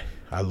 and I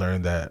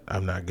learned that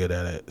I'm not good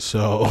at it.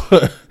 So,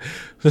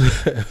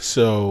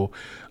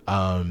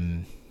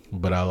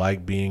 but I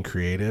like being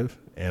creative,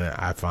 and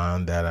I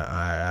found that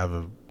I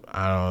don't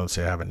want to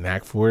say I have a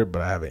knack for it,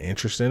 but I have an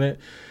interest in it.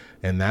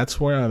 And that's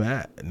where I'm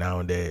at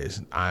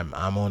nowadays. I'm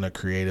on a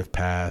creative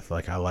path.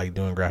 Like, I like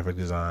doing graphic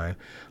design.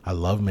 I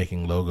love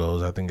making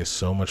logos. I think it's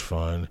so much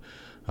fun.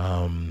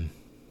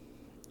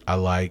 I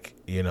like,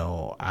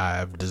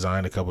 I've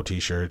designed a couple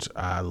t-shirts.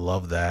 I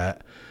love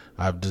that.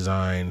 I've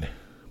designed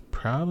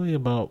probably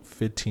about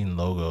 15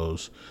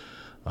 logos.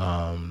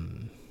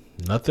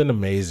 Nothing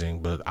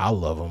amazing, but I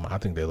love them. I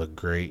think they look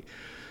great.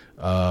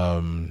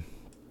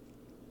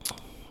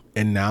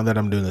 And now that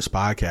I'm doing this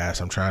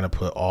podcast, I'm trying to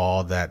put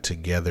all that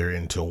together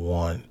into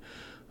one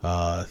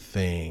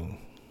thing.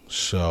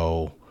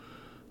 So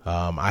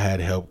I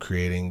had help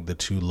creating the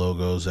 2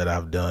 logos that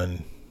I've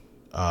done.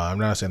 I'm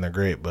not saying they're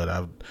great,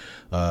 but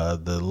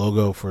the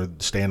logo for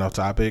Staying Off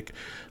Topic,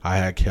 I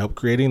had help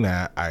creating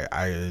that.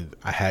 I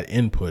had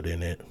input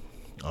in it.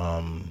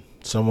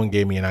 Someone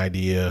gave me an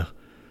idea,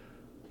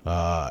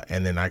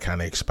 and then I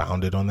kind of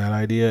expounded on that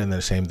idea. And then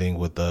the same thing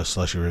with the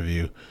Slushy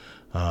Review.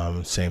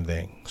 Same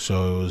thing.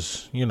 So it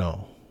was,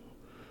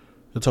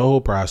 it's a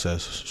whole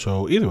process.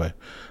 So either way,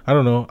 I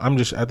don't know.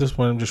 At this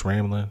point, I'm just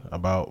rambling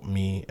about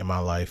me and my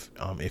life.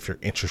 If you're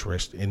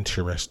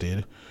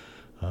interested,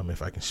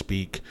 if I can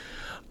speak.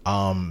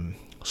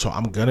 So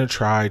I'm going to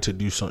try to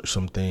do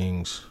some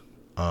things,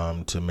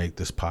 to make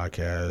this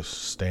podcast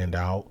stand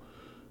out.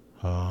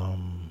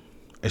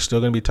 It's still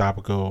going to be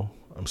topical.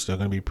 I'm still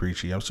going to be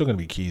preachy. I'm still going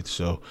to be Keith.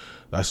 So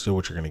that's still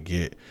what you're going to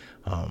get.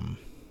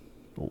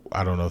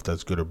 I don't know if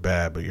that's good or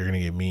bad, but you're going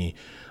to get me.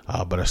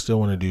 But I still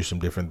want to do some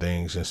different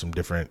things and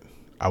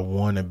I don't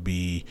want to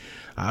be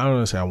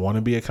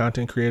a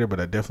content creator, but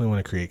I definitely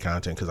want to create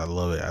content because I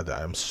love it.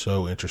 I'm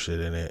so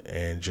interested in it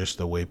and just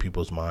the way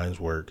people's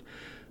minds work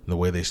and the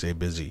way they stay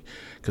busy.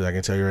 Because I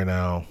can tell you right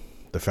now,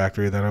 the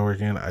factory that I work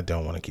in, I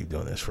don't want to keep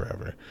doing this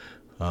forever.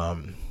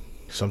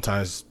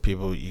 Sometimes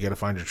you got to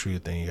find your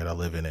truth and you got to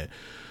live in it.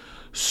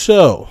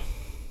 So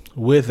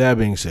with that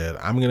being said,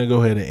 I'm going to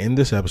go ahead and end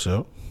this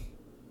episode.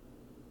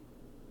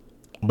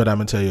 But I'm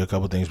going to tell you a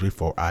couple things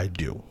before I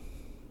do.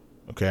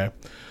 Okay?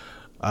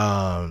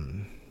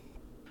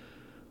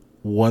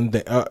 One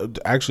thing,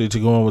 actually, to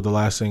go on with the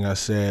last thing I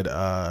said,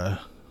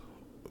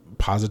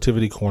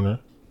 Positivity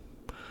Corner.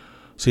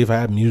 See, if I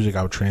had music,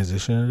 I would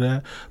transition to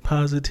that.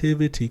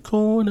 Positivity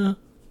Corner.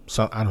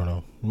 So, I don't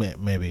know.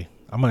 Maybe.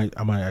 I might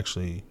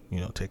actually,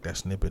 take that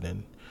snippet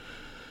and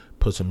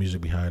put some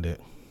music behind it.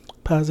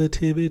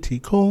 Positivity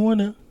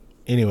Corner.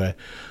 Anyway,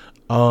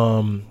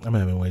 I'm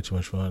having way too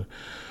much fun.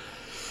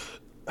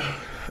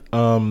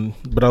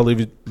 But I'll leave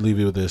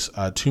you with this.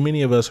 Too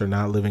many of us are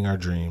not living our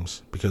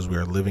dreams because we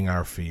are living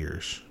our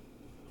fears.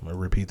 I'm going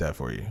to repeat that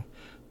for you.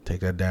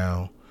 Take that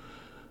down,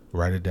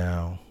 write it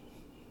down,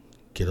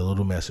 get a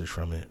little message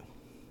from it.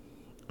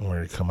 I want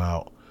it to come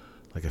out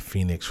like a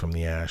phoenix from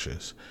the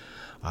ashes.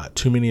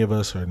 Too many of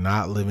us are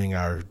not living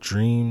our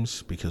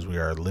dreams because we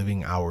are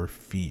living our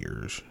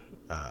fears.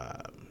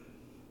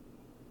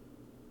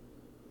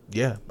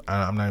 Yeah,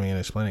 I'm not even going to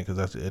explain it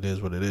because it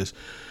is what it is.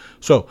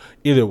 So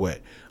either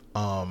way,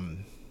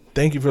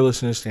 thank you for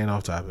listening to Staying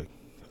Off Topic.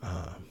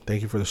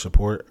 Thank you for the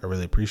support. I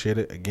really appreciate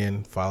it.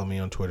 Again, follow me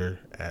on Twitter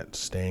at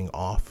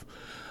stayingoff,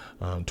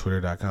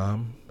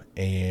 twitter.com,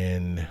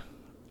 and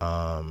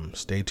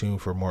stay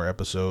tuned for more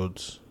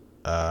episodes.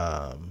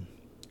 I'm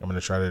gonna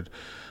try to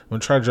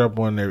drop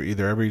one there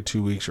either every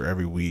 2 weeks or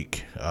every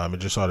week. It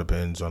just all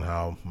depends on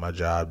how my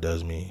job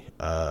does me.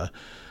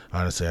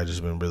 Honestly, I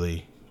just been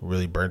really,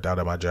 really burnt out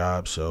at my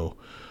job, so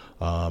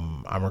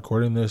I'm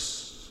recording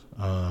this,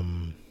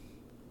 and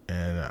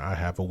I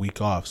have a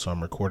week off, so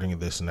I'm recording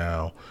this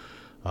now.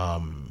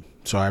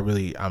 So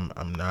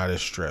I'm not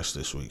as stressed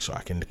this week, so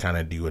I can kind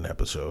of do an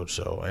episode.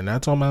 So, and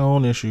that's on my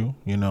own issue,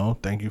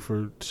 Thank you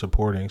for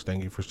supporting.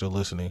 Thank you for still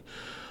listening.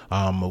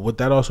 With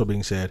that also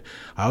being said,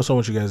 I also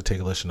want you guys to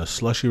take a listen to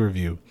Slushy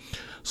Review.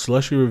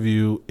 Slushy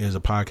Review is a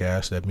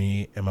podcast that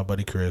me and my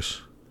buddy Chris,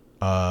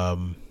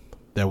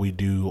 that we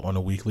do on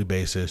a weekly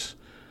basis,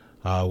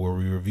 where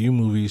we review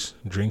movies,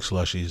 drink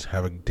slushies,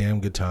 have a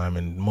damn good time,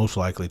 and most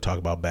likely talk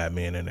about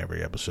Batman in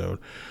every episode.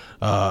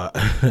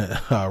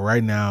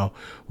 Right now,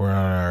 we're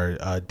on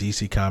our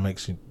DC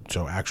Comics,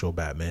 so actual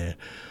Batman.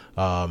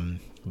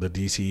 The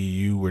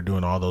DCEU, we're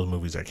doing all those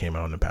movies that came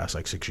out in the past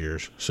 6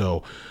 years.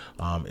 So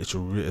it's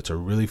a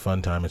really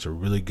fun time. It's a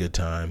really good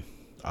time.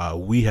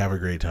 We have a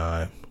great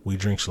time. We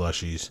drink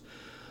slushies.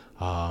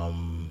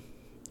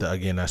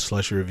 Again, that's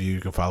Slushy Review. You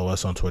can follow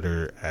us on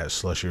Twitter at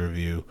Slushy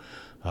Review.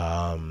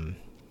 The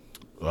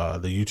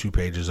YouTube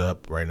page is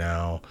up right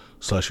now,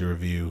 Slushy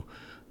Review,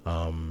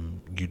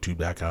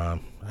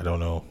 youtube.com. I don't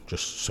know,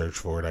 just search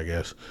for it, I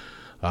guess.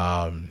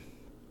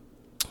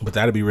 But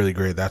that'd be really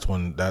great. That's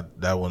one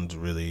that one's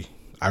really,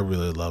 I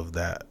really love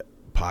that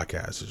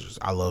podcast. It's just,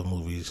 I love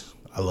movies,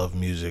 I love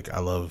music, I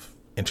love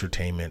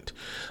entertainment.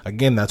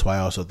 Again, that's why I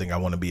also think I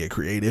want to be a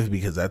creative,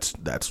 because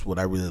that's what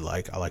I really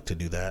like. I like to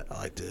do that. I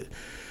like to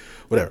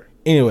whatever.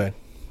 Anyway,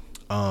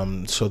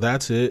 so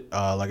that's it.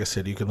 Like I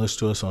said, you can listen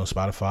to us on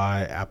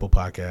Spotify, Apple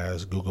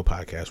Podcasts, Google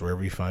Podcasts,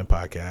 wherever you find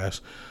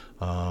podcasts.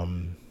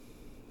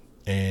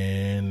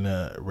 And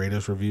rate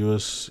us, review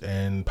us,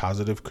 and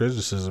positive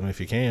criticism if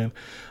you can,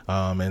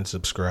 and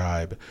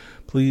subscribe,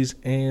 please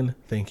and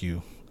thank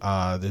you.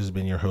 This has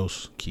been your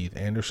host, Keith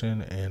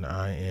Anderson, and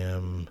I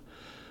am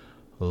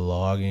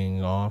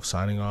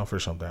signing off or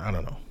something. I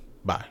don't know.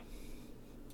 Bye.